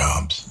nut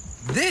jobs.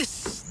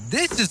 This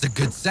is a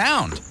good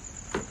sound.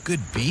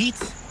 Good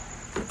beat.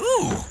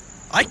 Ooh,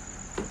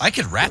 I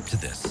could rap to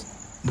this.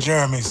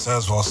 Jeremy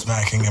says while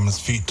smacking Emma's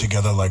feet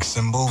together like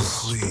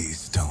cymbals.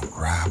 Please don't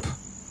rap.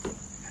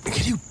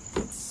 Can you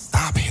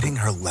stop hitting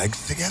her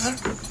legs together?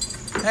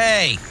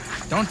 Hey,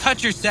 don't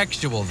touch her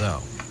sexual,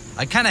 though.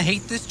 I kind of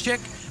hate this chick,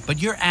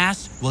 but your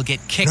ass will get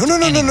kicked No.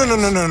 anyways.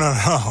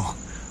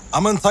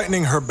 I'm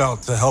untightening her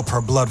belt to help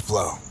her blood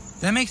flow.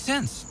 That makes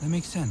sense.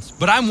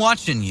 But I'm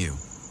watching you.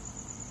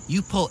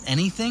 You pull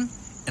anything,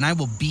 and I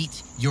will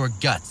beat your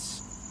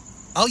guts.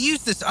 I'll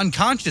use this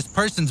unconscious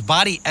person's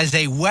body as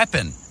a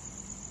weapon.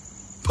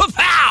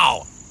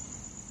 Pa-pow!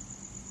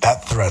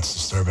 That threat's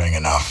disturbing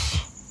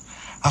enough.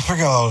 I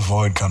figure I'll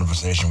avoid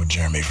conversation with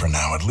Jeremy for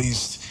now. At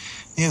least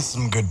he has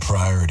some good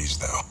priorities,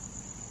 though.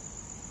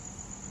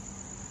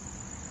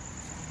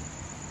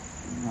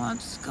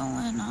 What's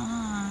going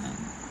on?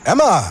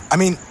 Emma,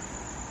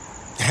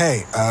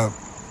 hey,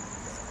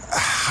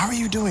 how are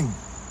you doing,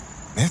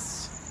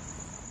 miss?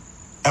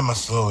 Emma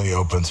slowly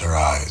opens her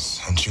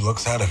eyes, and she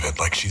looks out of it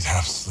like she's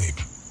half asleep.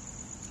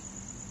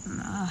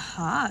 A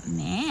hot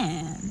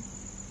man.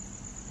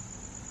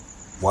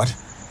 What?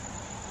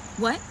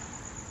 What?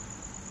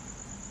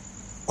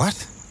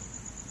 What?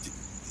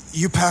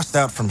 You passed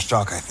out from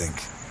shock, I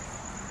think.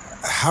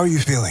 How are you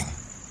feeling?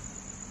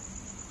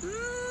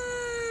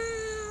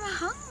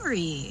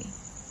 Hungry.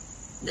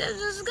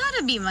 There's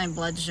gotta be my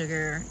blood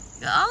sugar.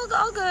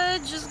 All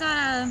good, just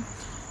gotta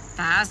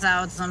pass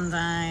out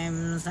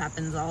sometimes.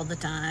 Happens all the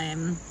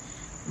time.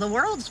 The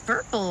world's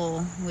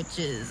purple, which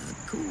is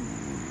cool.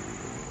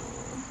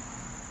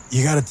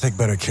 You gotta take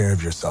better care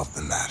of yourself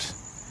than that.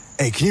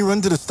 Hey, can you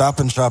run to the Stop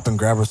and Shop and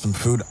grab her some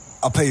food?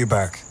 I'll pay you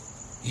back.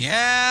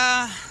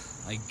 Yeah,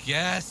 I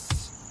guess.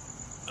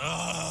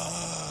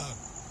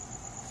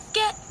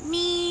 Get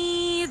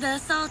me the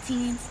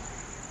saltines.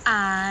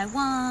 I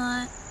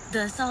want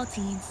the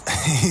saltines.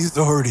 He's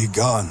already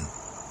gone.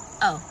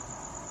 Oh.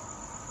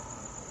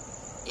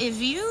 If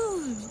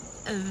you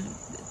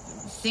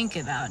think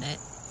about it,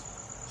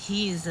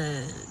 he's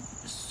a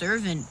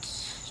servant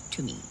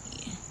to me.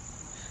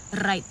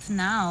 Right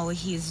now,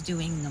 he's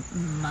doing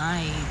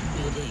my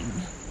bidding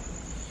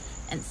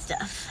and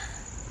stuff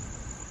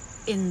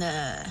in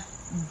the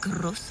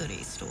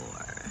grocery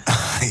store.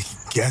 I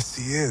guess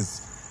he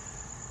is.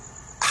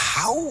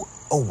 How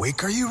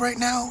awake are you right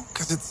now?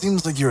 Because it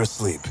seems like you're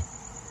asleep.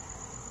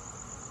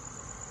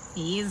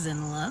 He's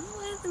in love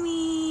with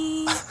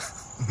me.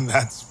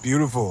 That's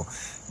beautiful.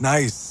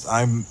 Nice.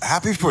 I'm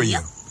happy for you.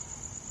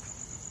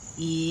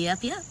 Yep.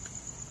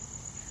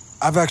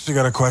 I've actually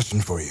got a question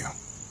for you.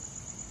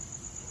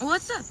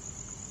 What's up?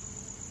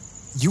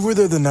 You were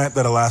there the night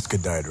that Alaska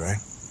died, right?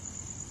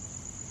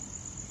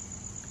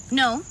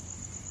 No.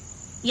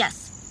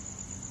 Yes.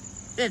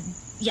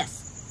 Yes.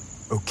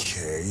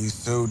 Okay,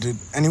 so did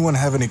anyone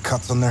have any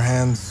cuts on their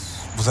hands?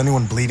 Was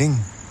anyone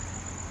bleeding?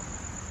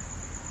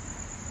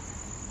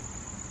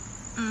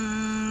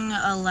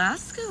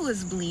 Alaska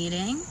was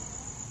bleeding.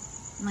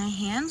 My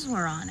hands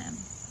were on him.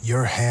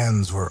 Your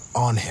hands were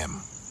on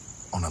him?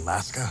 On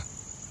Alaska?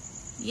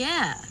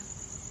 Yeah.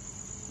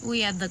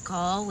 We had the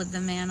call with the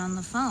man on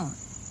the phone.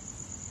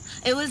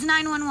 It was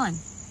 911.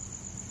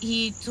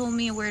 He told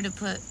me where to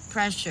put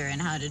pressure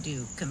and how to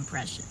do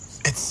compressions.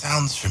 It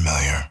sounds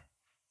familiar.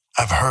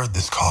 I've heard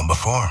this call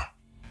before.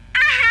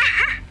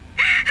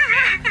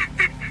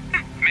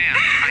 Ma'am,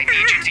 I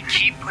need you to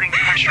keep putting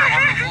pressure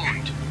on the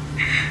wound.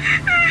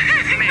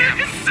 Ma'am.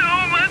 So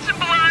much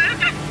blood.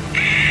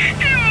 It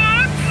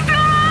won't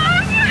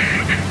stop.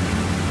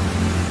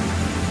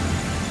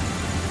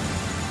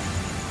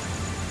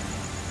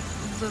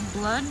 The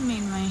blood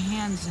made my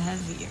hands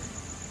heavier.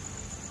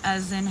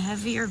 As in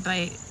heavier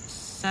by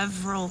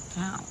several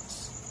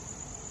pounds.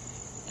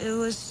 It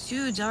was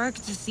too dark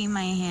to see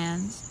my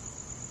hands.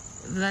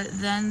 But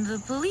then the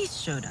police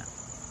showed up.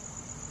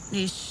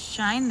 They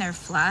shined their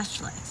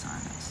flashlights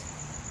on us.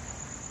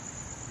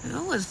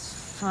 It was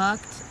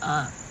fucked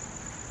up.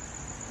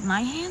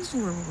 My hands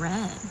were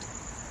red.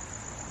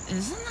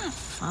 Isn't that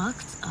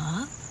fucked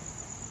up?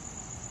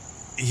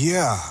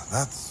 Yeah,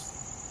 that's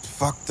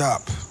fucked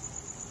up.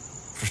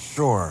 For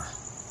sure.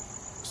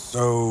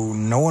 So,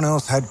 no one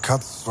else had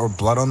cuts or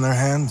blood on their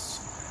hands?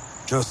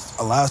 Just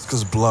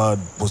Alaska's blood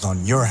was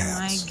on your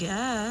hands? I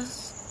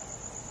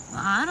guess.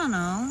 I don't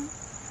know.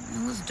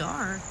 It was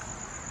dark.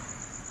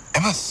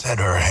 Emma said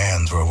her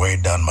hands were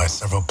weighed down by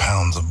several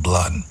pounds of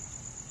blood.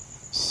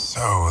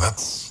 So,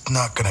 that's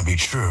not gonna be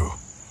true.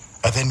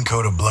 A thin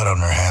coat of blood on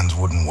her hands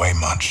wouldn't weigh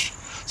much.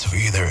 So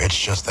either it's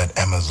just that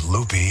Emma's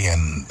loopy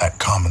and that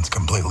comment's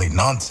completely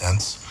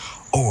nonsense,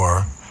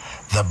 or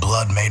the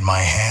blood made my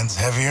hands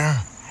heavier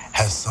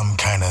has some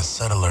kind of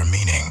subtler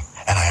meaning,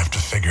 and I have to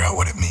figure out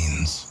what it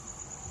means.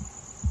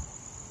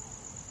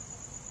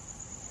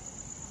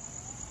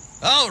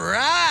 All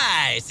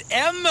right,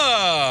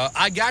 Emma,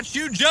 I got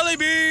you jelly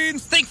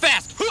beans. Think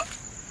fast.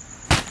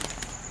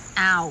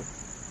 Ow.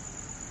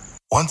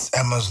 Once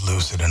Emma's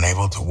lucid and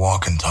able to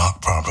walk and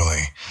talk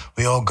properly,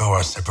 we all go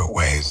our separate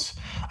ways.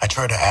 I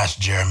try to ask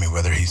Jeremy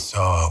whether he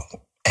saw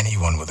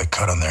anyone with a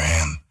cut on their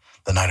hand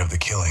the night of the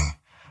killing,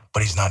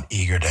 but he's not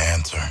eager to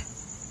answer.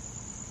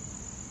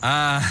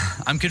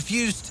 I'm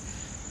confused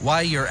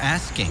why you're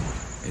asking.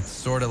 It's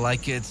sort of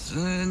like it's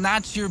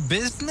not your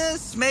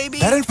business, maybe?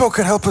 That info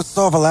could help us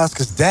solve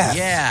Alaska's death.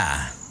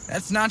 Yeah,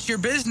 that's not your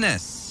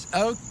business.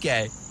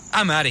 Okay,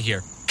 I'm out of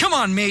here. Come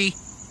on, me.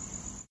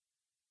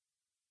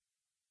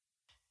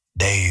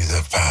 Days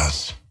have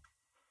passed.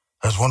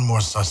 There's one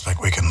more suspect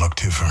we can look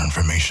to for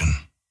information.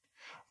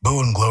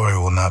 Boo and Glory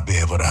will not be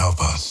able to help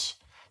us,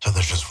 so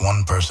there's just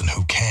one person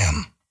who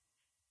can.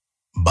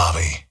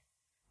 Bobby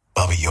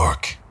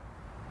York.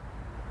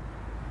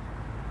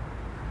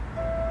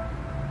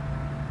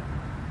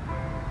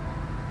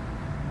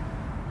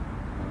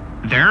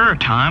 There are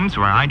times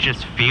where I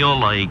just feel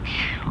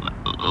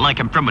like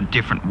I'm from a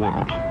different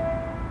world.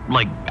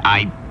 Like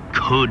I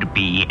could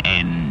be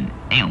an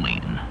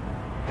alien.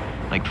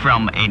 Like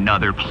from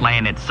another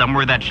planet,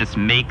 somewhere that just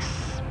makes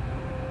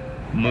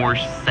more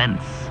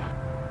sense.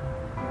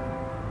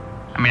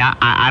 I mean,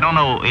 I don't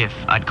know if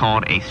I'd call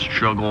it a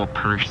struggle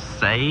per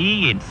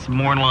se. It's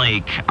more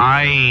like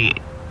I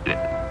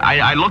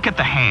look at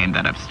the hand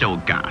that I've still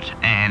got,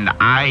 and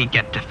I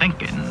get to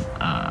thinking,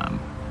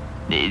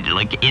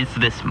 like, is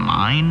this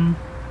mine?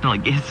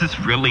 Like, is this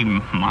really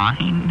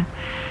mine?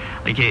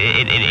 Like,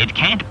 it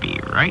can't be,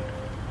 right?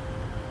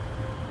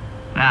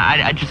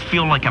 I just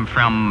feel like I'm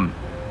from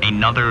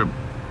another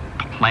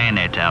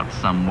planet out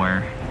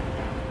somewhere.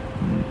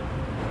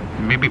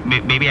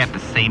 Maybe at the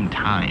same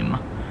time.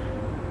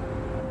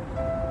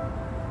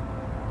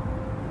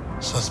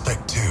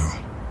 Suspect 2,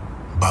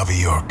 Bobby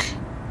York.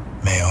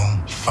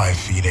 Male, 5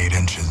 feet 8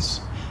 inches,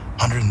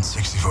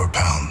 164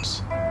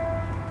 pounds.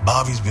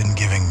 Bobby's been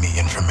giving me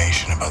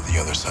information about the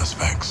other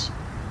suspects.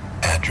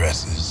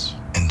 Addresses,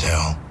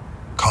 intel,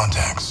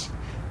 contacts.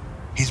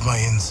 He's my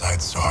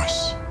inside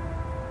source.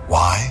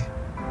 Why?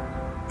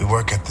 We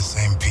work at the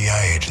same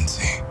PI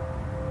agency.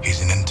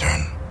 He's an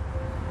intern.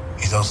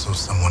 He's also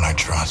someone I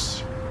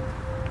trust.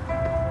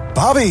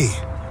 Bobby,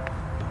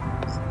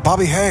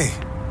 hey.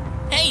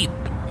 Hey,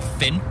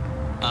 Finn.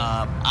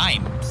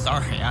 I'm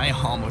sorry. I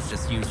almost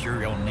just used your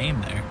real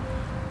name there.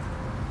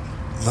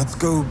 Let's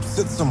go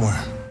sit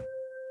somewhere.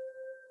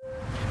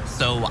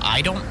 So,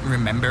 I don't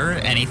remember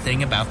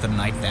anything about the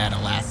night that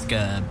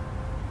Alaska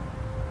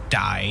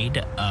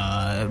died.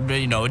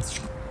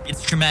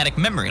 It's traumatic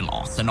memory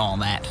loss and all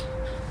that.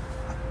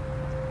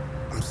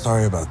 I'm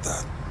sorry about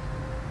that.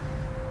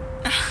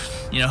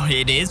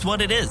 It is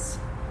what it is.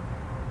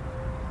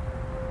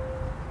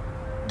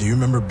 Do you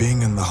remember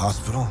being in the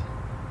hospital?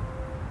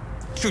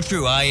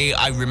 True.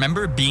 I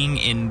remember being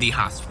in the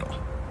hospital.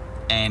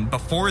 And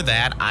before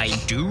that, I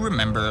do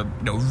remember,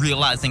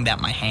 realizing that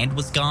my hand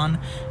was gone.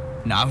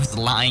 I was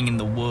lying in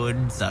the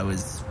woods. I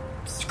was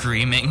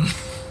screaming.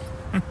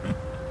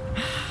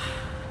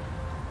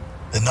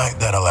 The night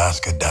that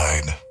Alaska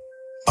died,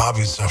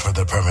 Bobby suffered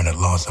the permanent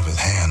loss of his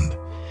hand.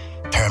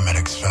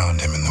 Paramedics found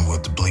him in the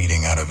woods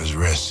bleeding out of his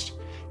wrist,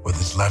 with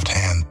his left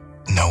hand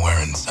nowhere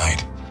in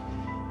sight.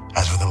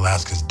 As with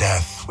Alaska's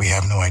death, we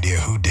have no idea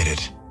who did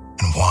it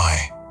and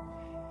why.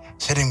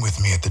 Sitting with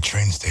me at the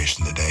train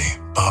station today,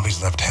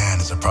 Bobby's left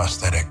hand is a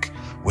prosthetic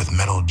with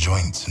metal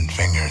joints and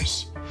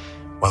fingers.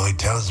 While he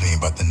tells me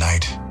about the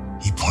night,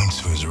 he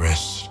points to his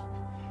wrist,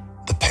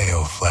 the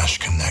pale flesh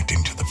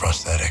connecting to the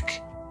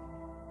prosthetic.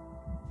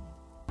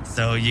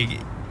 So you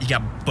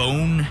got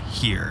bone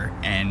here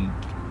and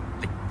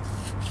like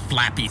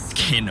flappy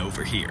skin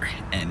over here,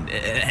 and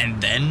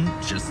then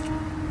just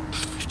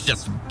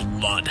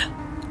blood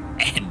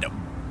and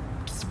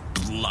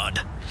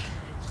blood,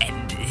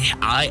 and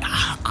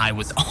I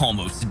was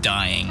almost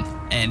dying,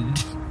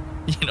 and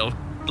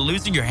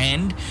losing your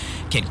hand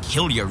can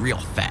kill you real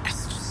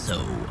fast.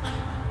 So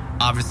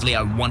obviously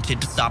I wanted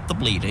to stop the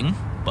bleeding,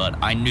 but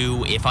I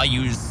knew if I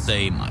used,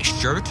 say, my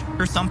shirt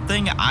or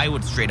something, I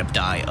would straight up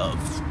die of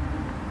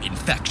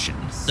infection.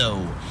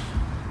 So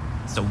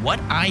what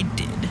I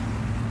did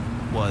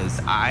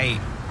was I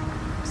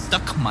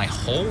stuck my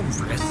whole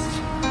wrist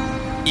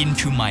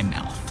into my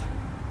mouth.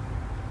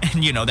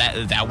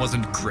 that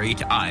wasn't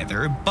great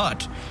either,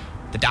 but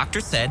the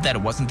doctor said that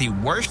it wasn't the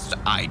worst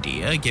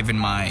idea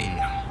given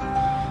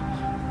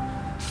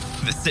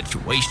the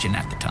situation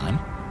at the time.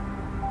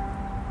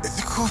 Is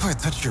it cool if I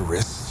touch your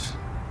wrist?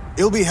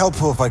 It'll be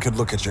helpful if I could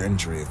look at your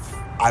injury. If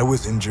I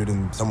was injured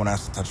and someone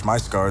asked to touch my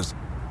scars,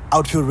 I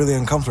would feel really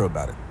uncomfortable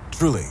about it.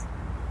 Truly.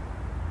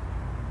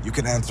 You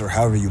can answer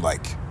however you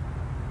like.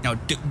 No,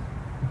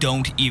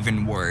 don't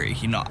even worry.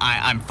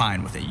 I'm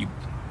fine with it. You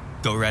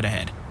go right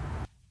ahead.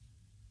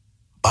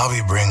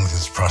 Bobby brings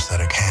his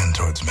prosthetic hand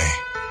towards me.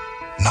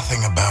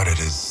 Nothing about it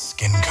is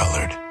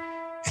skin-colored.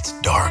 It's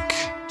dark,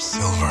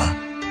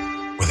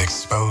 silver, with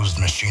exposed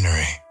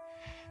machinery.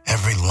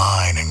 Every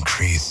line and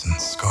crease and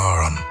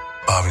scar on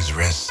Bobby's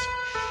wrist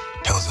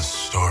tells a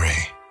story.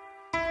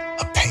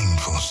 A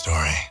painful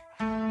story.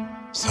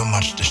 So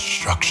much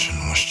destruction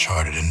was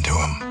charted into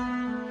him,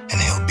 and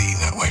he'll be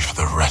that way for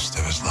the rest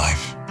of his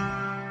life.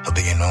 He'll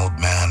be an old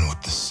man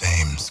with the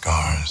same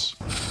scars.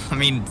 I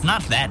mean, it's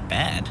not that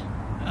bad.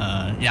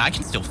 Yeah, I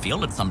can still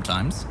feel it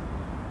sometimes.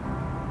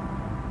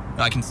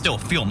 I can still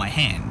feel my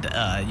hand,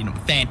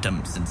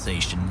 phantom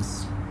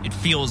sensations. It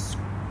feels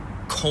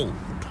cold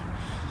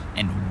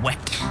and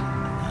wet,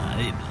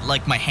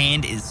 like my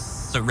hand is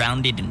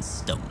surrounded in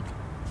stone.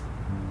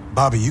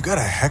 Bobby, you got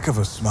a heck of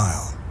a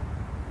smile.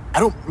 I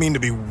don't mean to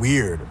be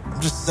weird.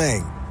 I'm just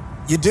saying,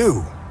 you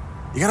do.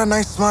 You got a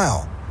nice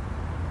smile.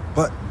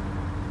 But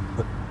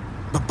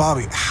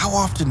Bobby, how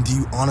often do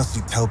you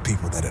honestly tell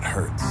people that it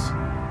hurts?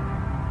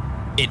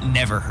 It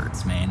never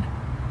hurts, man.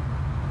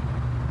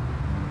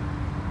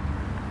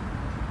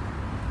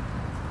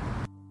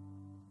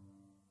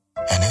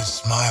 And his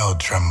smile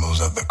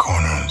trembles at the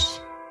corners.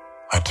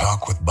 I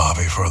talk with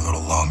Bobby for a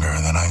little longer,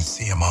 and then I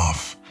see him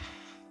off.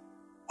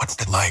 What's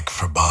it like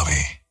for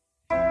Bobby?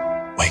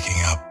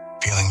 Waking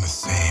up, feeling the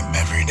same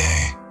every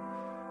day.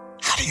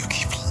 How do you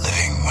keep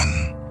living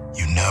when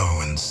you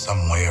know in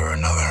some way or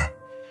another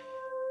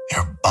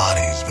your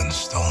body's been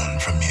stolen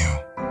from you?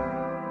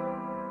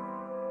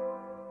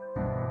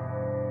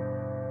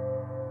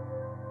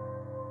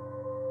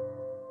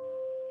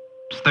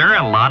 There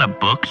are a lot of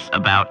books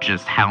about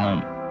just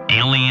how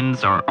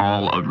aliens are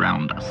all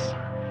around us.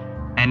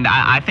 And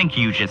I think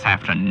you just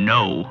have to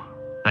know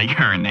that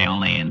you're an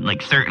alien.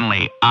 Like,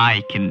 certainly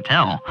I can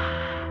tell.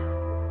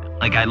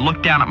 Like, I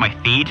look down at my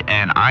feet,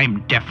 and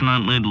I'm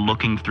definitely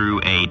looking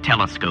through a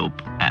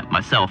telescope at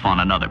myself on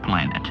another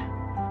planet.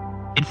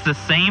 It's the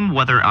same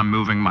whether I'm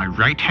moving my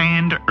right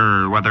hand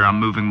or whether I'm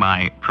moving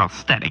my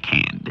prosthetic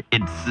hand.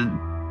 It's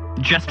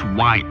just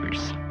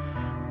wires.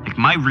 Like,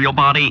 my real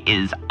body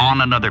is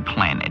on another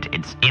planet.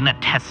 It's in a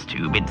test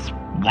tube. It's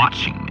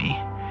watching me.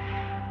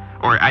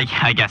 Or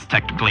I guess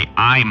technically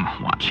I'm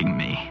watching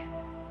me.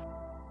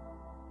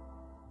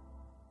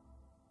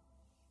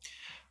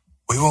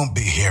 We won't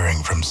be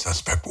hearing from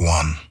Suspect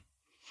 1.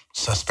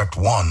 Suspect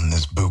 1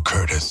 is Boo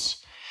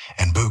Curtis,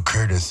 and Boo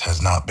Curtis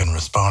has not been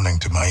responding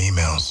to my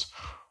emails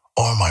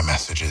or my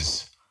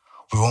messages.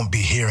 We won't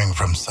be hearing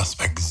from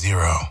Suspect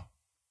 0,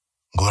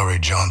 Glory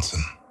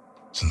Johnson,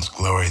 since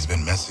Glory's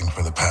been missing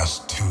for the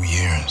past 2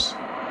 years.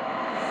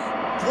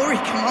 Glory,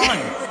 come on!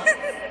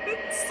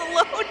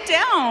 Slow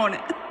down!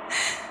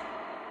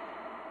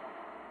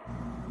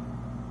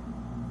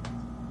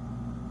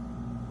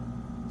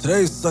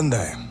 Today's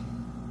Sunday,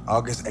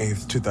 August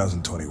 8th,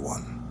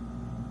 2021.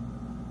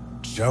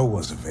 Joe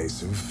was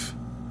evasive.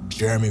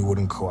 Jeremy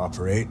wouldn't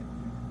cooperate.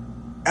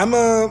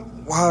 Emma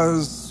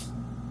was,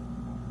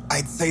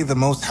 I'd say, the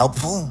most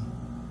helpful,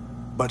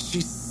 but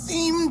she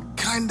seemed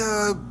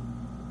kinda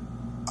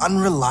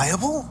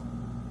unreliable.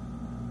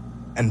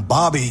 And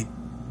Bobby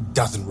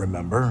doesn't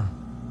remember.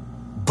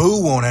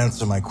 Boo won't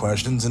answer my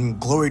questions, and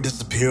Glory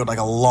disappeared like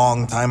a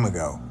long time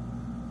ago.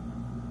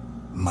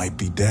 Might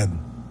be dead.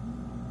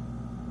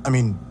 I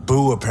mean,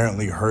 Boo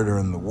apparently heard her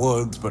in the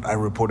woods, but I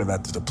reported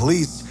that to the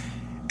police,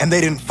 and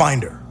they didn't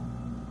find her.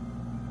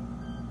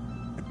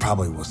 It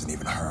probably wasn't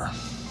even her.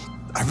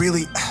 I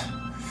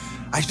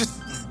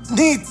just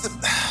need to...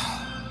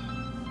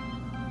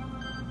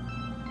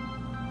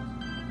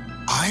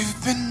 I've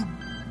been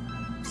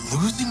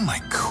losing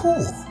my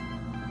cool.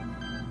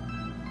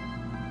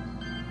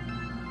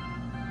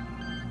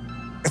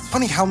 It's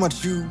funny how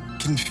much you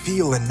can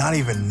feel and not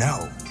even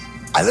know.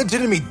 I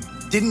legitimately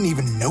didn't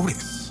even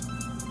notice.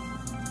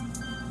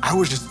 I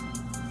was just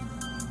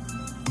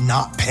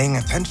not paying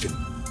attention.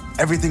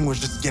 Everything was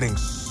just getting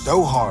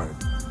so hard.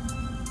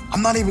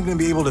 I'm not even gonna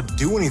be able to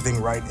do anything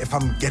right if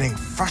I'm getting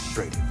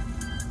frustrated.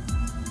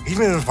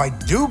 Even if I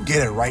do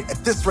get it right,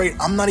 at this rate,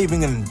 I'm not even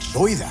gonna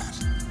enjoy that.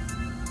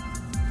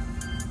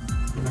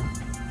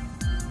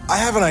 I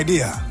have an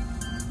idea.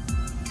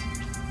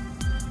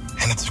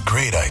 And it's a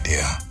great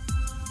idea.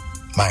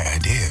 My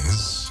idea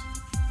is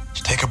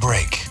to take a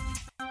break.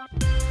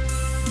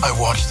 I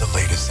watched the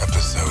latest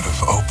episode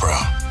of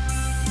Oprah.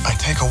 I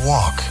take a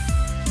walk.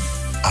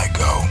 I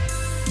go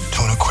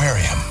to an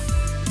aquarium.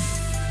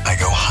 I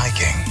go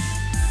hiking.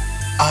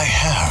 I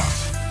have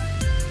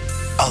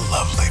a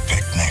lovely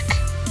picnic.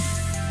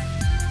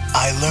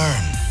 I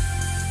learn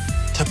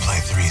to play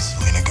 3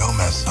 Selena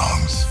Gomez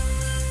songs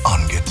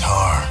on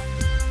guitar.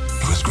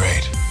 It was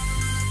great.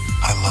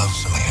 I love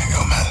Selena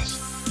Gomez.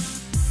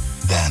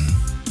 Then,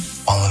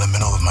 all in the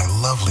middle of my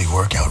lovely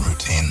workout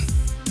routine,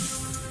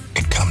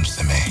 it comes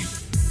to me.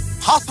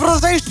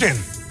 Hospitalization!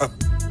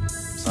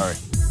 Sorry.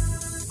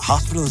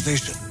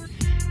 Hospitalization.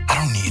 I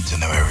don't need to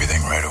know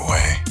everything right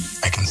away.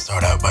 I can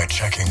start out by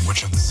checking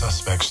which of the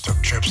suspects took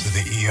trips to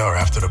the ER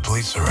after the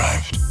police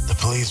arrived. The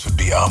police would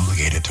be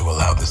obligated to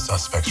allow the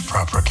suspects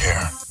proper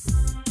care.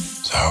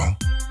 So,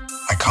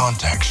 I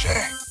contact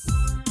Shay.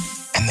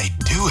 And they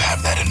do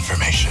have that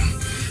information.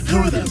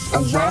 Here it is.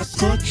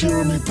 Alaska,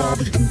 Jeremy,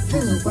 Bobby, and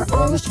Boo were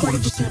all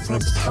escorted to St.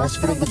 Francis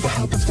Hospital with the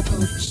help of the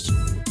police.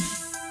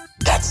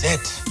 That's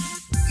it.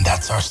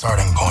 That's our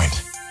starting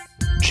point.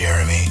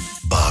 Jeremy,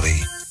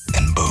 Bobby,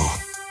 and Boo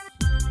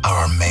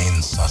are our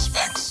main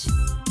suspects.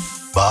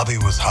 Bobby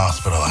was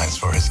hospitalized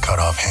for his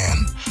cut-off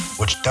hand,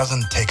 which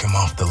doesn't take him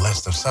off the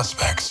list of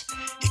suspects.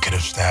 He could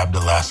have stabbed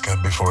Alaska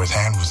before his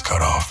hand was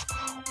cut off,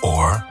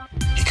 or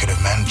he could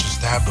have managed to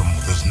stab him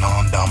with his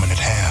non-dominant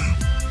hand.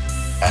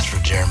 As for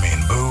Jeremy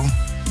and Boo,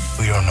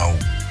 we don't know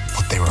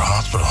what they were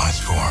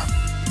hospitalized for.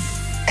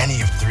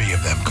 Any of 3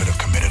 of them could have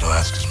committed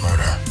Alaska's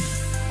murder.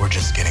 We're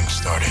just getting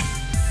started.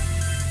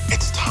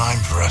 It's time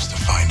for us to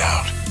find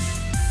out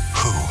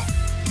who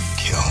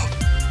killed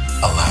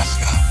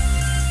Alaska.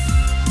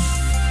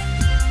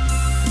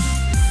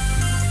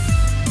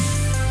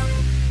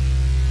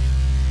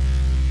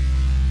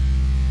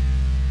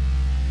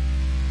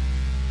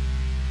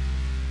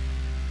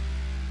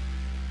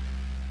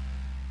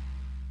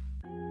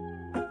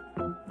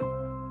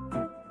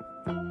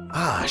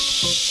 Ah,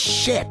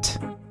 shit.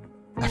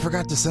 I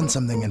forgot to send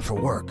something in for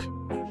work.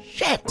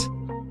 Shit.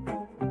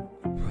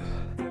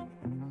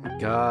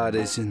 God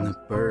is in the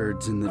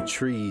birds and the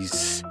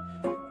trees.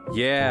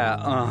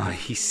 Yeah,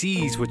 he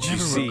sees what you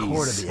see. Never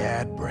recorded the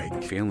ad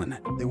break. Feeling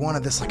it. They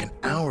wanted this like an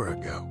hour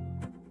ago.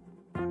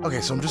 Okay,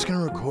 so I'm just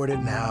gonna record it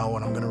now,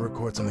 and I'm gonna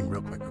record something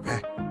real quick,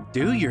 okay?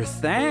 Do your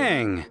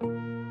thing.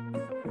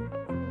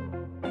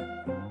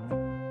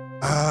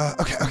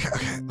 Okay.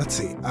 Let's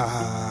see.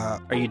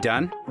 Are you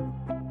done?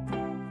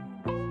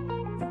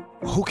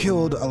 Who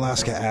Killed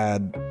Alaska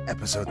ad,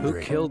 episode 3. Who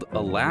Killed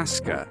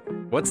Alaska?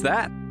 What's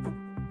that?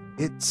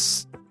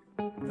 It's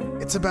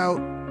about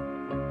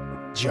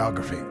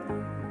geography.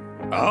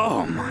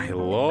 Oh my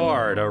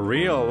lord, a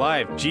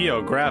real-life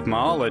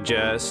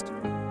geographmologist.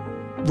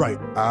 Right.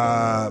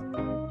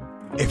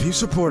 If you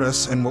support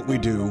us and what we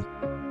do,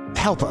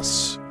 help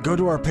us. Go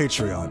to our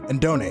Patreon and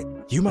donate.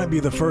 You might be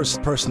the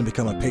first person to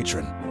become a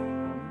patron.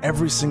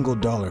 Every single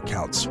dollar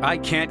counts. I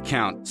can't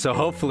count, so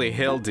hopefully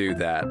he'll do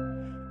that.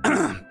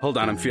 Hold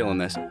on, I'm feeling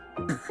this.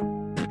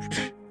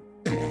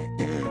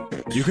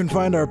 You can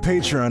find our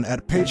Patreon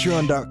at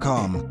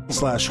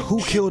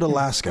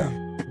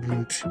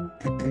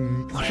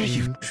patreon.com/WhoKilledAlaska. What are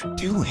you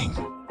doing?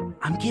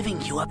 I'm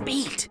giving you a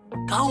beat.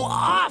 Go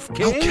off,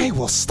 kid. Okay,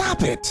 well,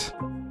 stop it.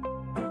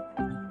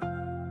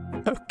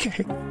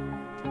 Okay.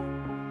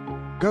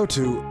 Go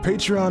to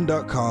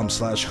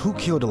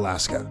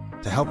patreon.com/WhoKilledAlaska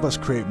to help us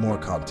create more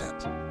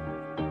content.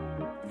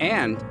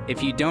 And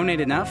if you donate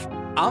enough,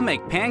 I'll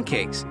make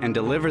pancakes and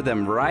deliver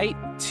them right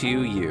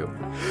to you.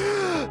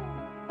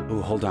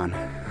 Ooh, hold on.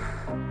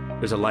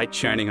 There's a light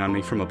shining on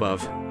me from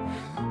above.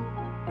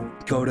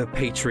 Go to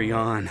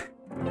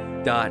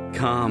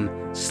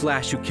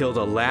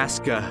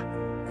patreon.com/WhoKilledAlaska.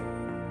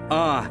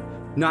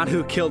 Not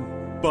Who Killed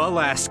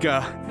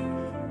Balaska.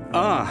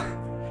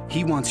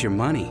 He wants your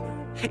money.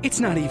 It's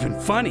not even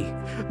funny.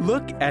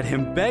 Look at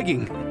him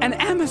begging, and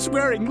Emma's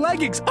wearing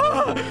leggings.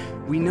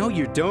 We know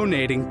you're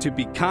donating to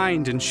be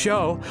kind and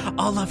show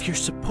all of your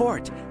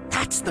support.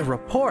 That's the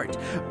report.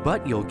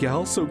 But you'll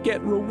also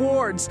get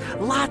rewards.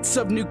 Lots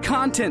of new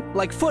content,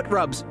 like foot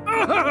rubs.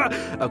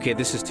 Okay,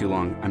 this is too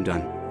long. I'm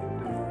done.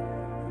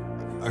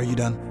 Are you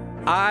done?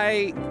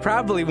 I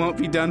probably won't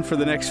be done for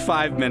the next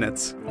 5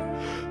 minutes.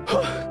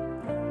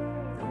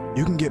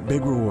 You can get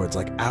big rewards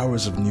like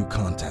hours of new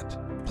content,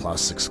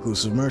 plus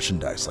exclusive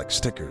merchandise like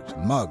stickers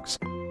and mugs,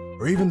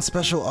 or even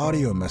special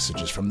audio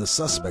messages from the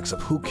suspects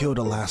of Who Killed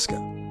Alaska.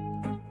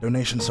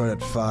 Donations start at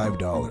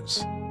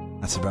 $5.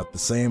 That's about the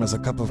same as a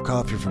cup of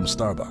coffee from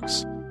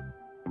Starbucks.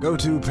 Go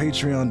to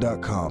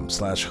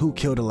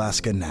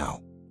patreon.com/WhoKilledAlaska now.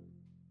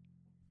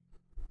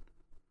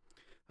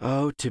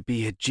 Oh, to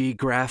be a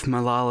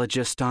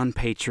geographmologist on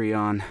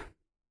Patreon.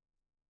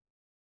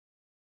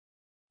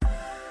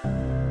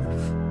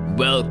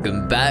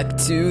 Welcome back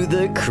to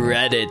the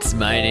credits.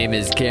 My name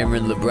is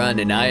Cameron LeBrun,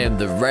 and I am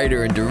the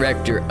writer and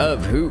director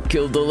of Who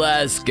Killed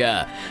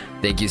Alaska.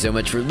 Thank you so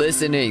much for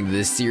listening.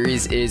 This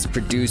series is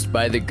produced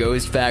by the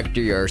Ghost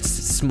Factory, our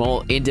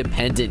small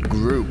independent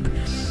group.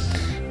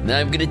 Now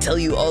I'm going to tell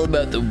you all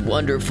about the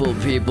wonderful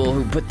people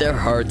who put their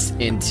hearts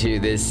into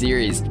this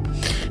series.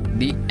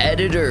 The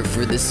editor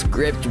for the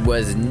script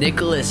was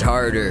Nicholas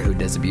Harder, who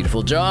does a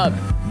beautiful job.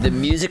 The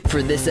music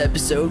for this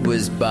episode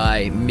was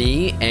by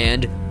me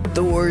and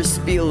Thor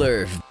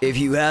Spieler. If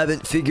you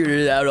haven't figured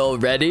it out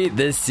already,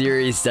 this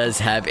series does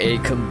have a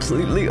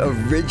completely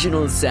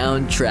original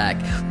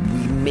soundtrack.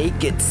 We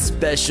make it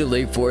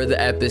specially for the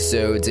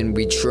episodes, and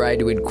we try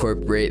to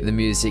incorporate the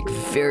music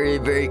very,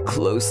 very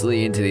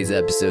closely into these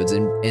episodes,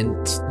 and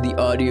the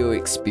audio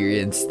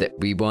experience that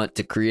we want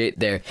to create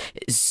there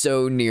is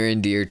so near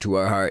and dear to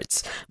our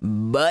hearts.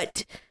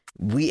 But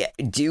we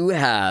do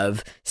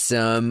have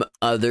some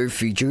other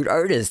featured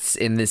artists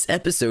in this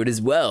episode as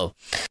well.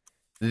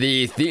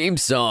 The theme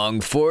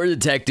song for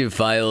Detective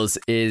Files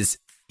is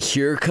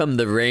Here Come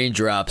the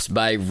Raindrops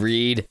by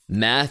Reed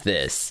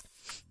Mathis.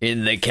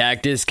 In the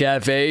Cactus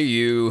Cafe,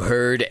 you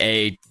heard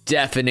a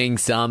deafening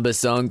samba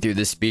song through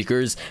the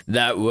speakers.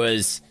 That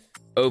was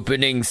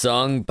opening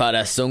song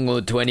para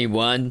Songo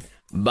 21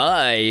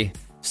 by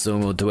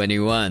Songo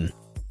 21.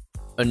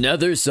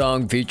 Another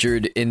song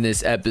featured in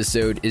this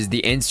episode is the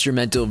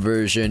instrumental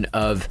version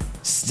of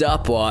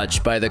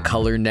Stopwatch by The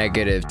Color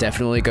Negative.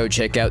 Definitely go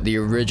check out the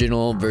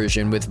original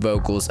version with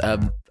vocals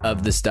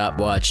of the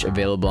Stopwatch,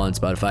 available on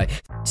Spotify.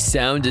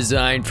 Sound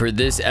design for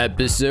this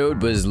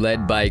episode was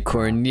led by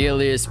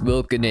Cornelius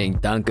Wilkening.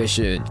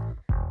 Dankeschön.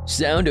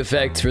 Sound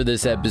effects for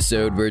this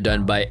episode were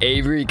done by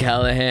Avery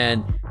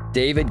Callahan,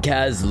 David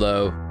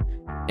Kaslow,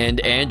 and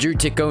Andrew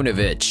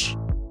Tikonovich.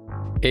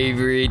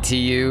 Avery, to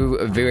you,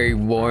 a very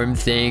warm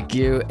thank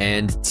you,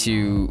 and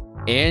to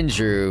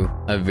Andrew,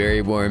 a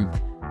very warm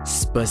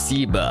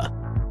spasiba.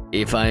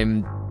 If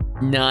I'm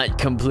not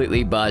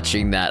completely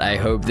botching that, I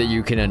hope that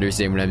you can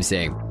understand what I'm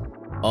saying.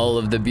 All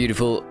of the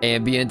beautiful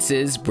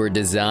ambiences were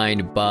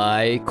designed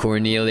by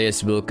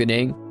Cornelius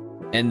Wilkening,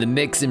 and the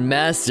mix and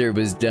master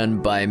was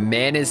done by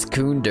Manis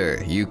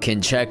Kunder. You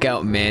can check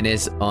out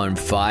Manis on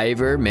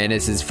Fiverr.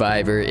 Manis's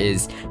Fiverr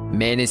is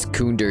Manis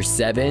Kunder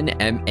 7,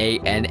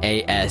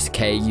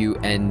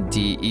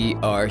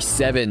 MANASKUNDER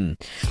 7.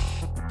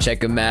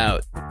 Check him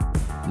out.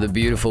 The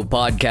beautiful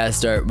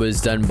podcast art was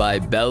done by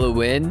Bella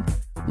Wynn,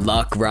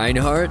 Locke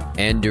Reinhardt,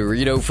 and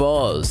Dorito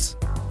Falls.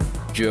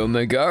 Joe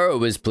Magaro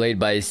was played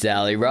by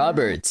Sally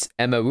Roberts.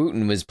 Emma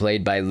Wooten was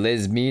played by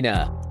Liz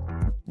Mina.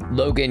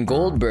 Logan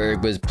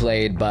Goldberg was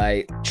played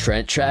by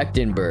Trent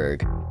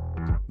Trachtenberg.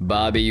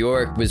 Bobby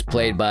York was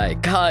played by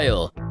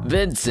Kyle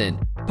Vincent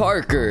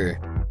Parker.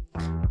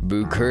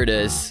 Boo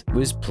Curtis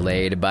was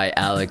played by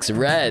Alex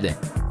Red.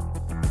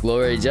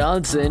 Glory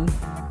Johnson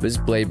was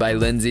played by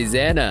Lindsay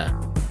Zana.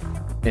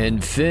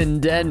 And Finn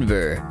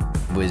Denver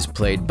was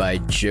played by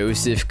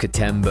Joseph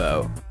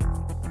Katembo.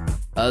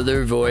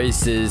 Other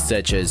voices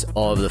such as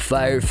all of the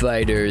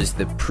firefighters,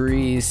 the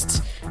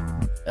priest,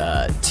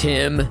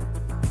 Tim,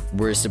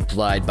 were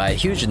supplied by a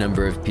huge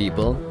number of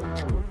people.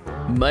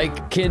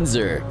 Mike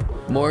Kinzer,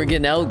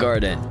 Morgan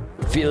Elgarden,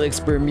 Felix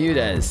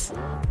Bermudez,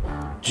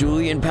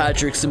 Julian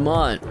Patrick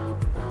Samant,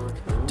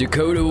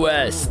 Dakota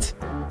West,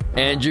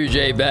 Andrew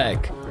J.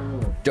 Beck,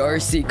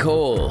 Darcy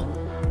Cole,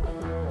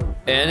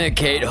 Anna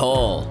Kate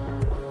Hall,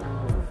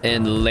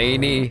 and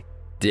Lainey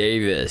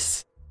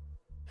Davis.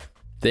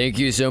 Thank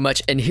you so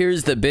much. And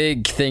here's the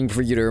big thing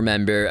for you to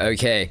remember,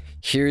 okay?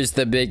 Here's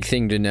the big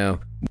thing to know.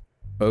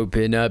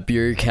 Open up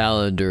your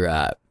calendar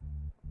app.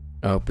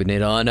 Open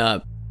it on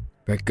up.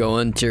 We're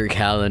going to your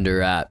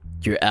calendar app.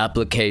 Your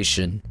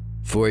application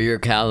for your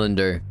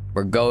calendar.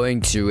 We're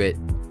going to it.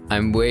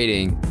 I'm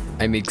waiting.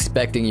 I'm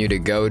expecting you to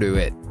go to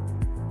it.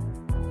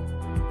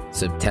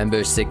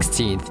 September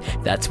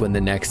 16th. That's when the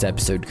next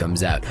episode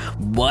comes out.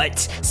 What?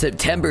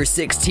 September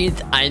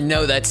 16th? I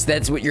know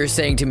that's what you're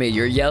saying to me.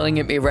 You're yelling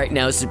at me right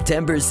now.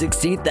 September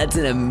 16th? That's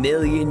in a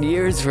million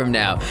years from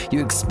now.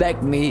 You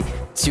expect me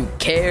to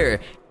care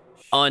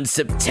on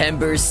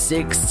September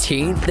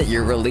 16th that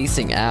you're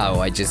releasing... Ow,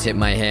 I just hit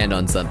my hand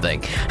on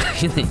something.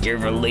 You're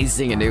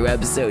releasing a new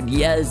episode.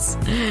 Yes,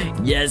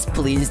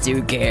 please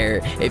do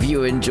care. If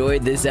you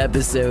enjoyed this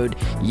episode,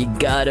 you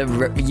gotta,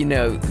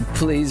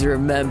 please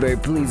remember,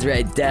 please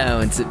write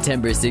down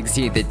September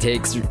 16th. It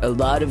takes a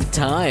lot of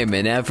time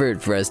and effort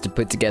for us to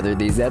put together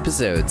these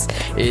episodes.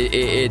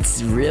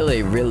 It's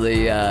really,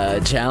 really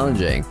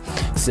challenging.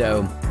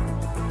 So...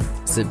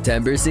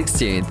 September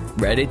 16th,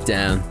 write it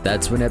down.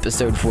 That's when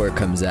episode 4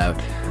 comes out.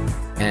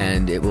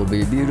 And it will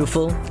be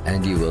beautiful,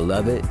 and you will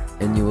love it,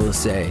 and you will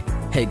say,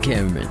 "Hey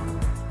Cameron,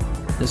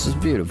 this was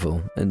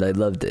beautiful, and I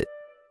loved it.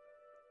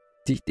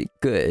 Do you think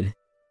good?"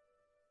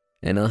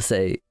 And I'll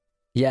say,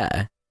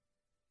 "Yeah,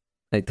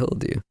 I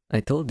told you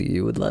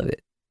you would love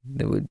it.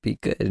 It would be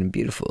good and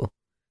beautiful.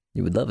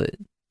 You would love it."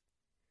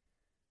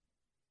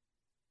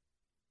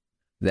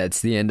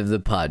 That's the end of the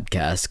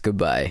podcast.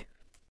 Goodbye.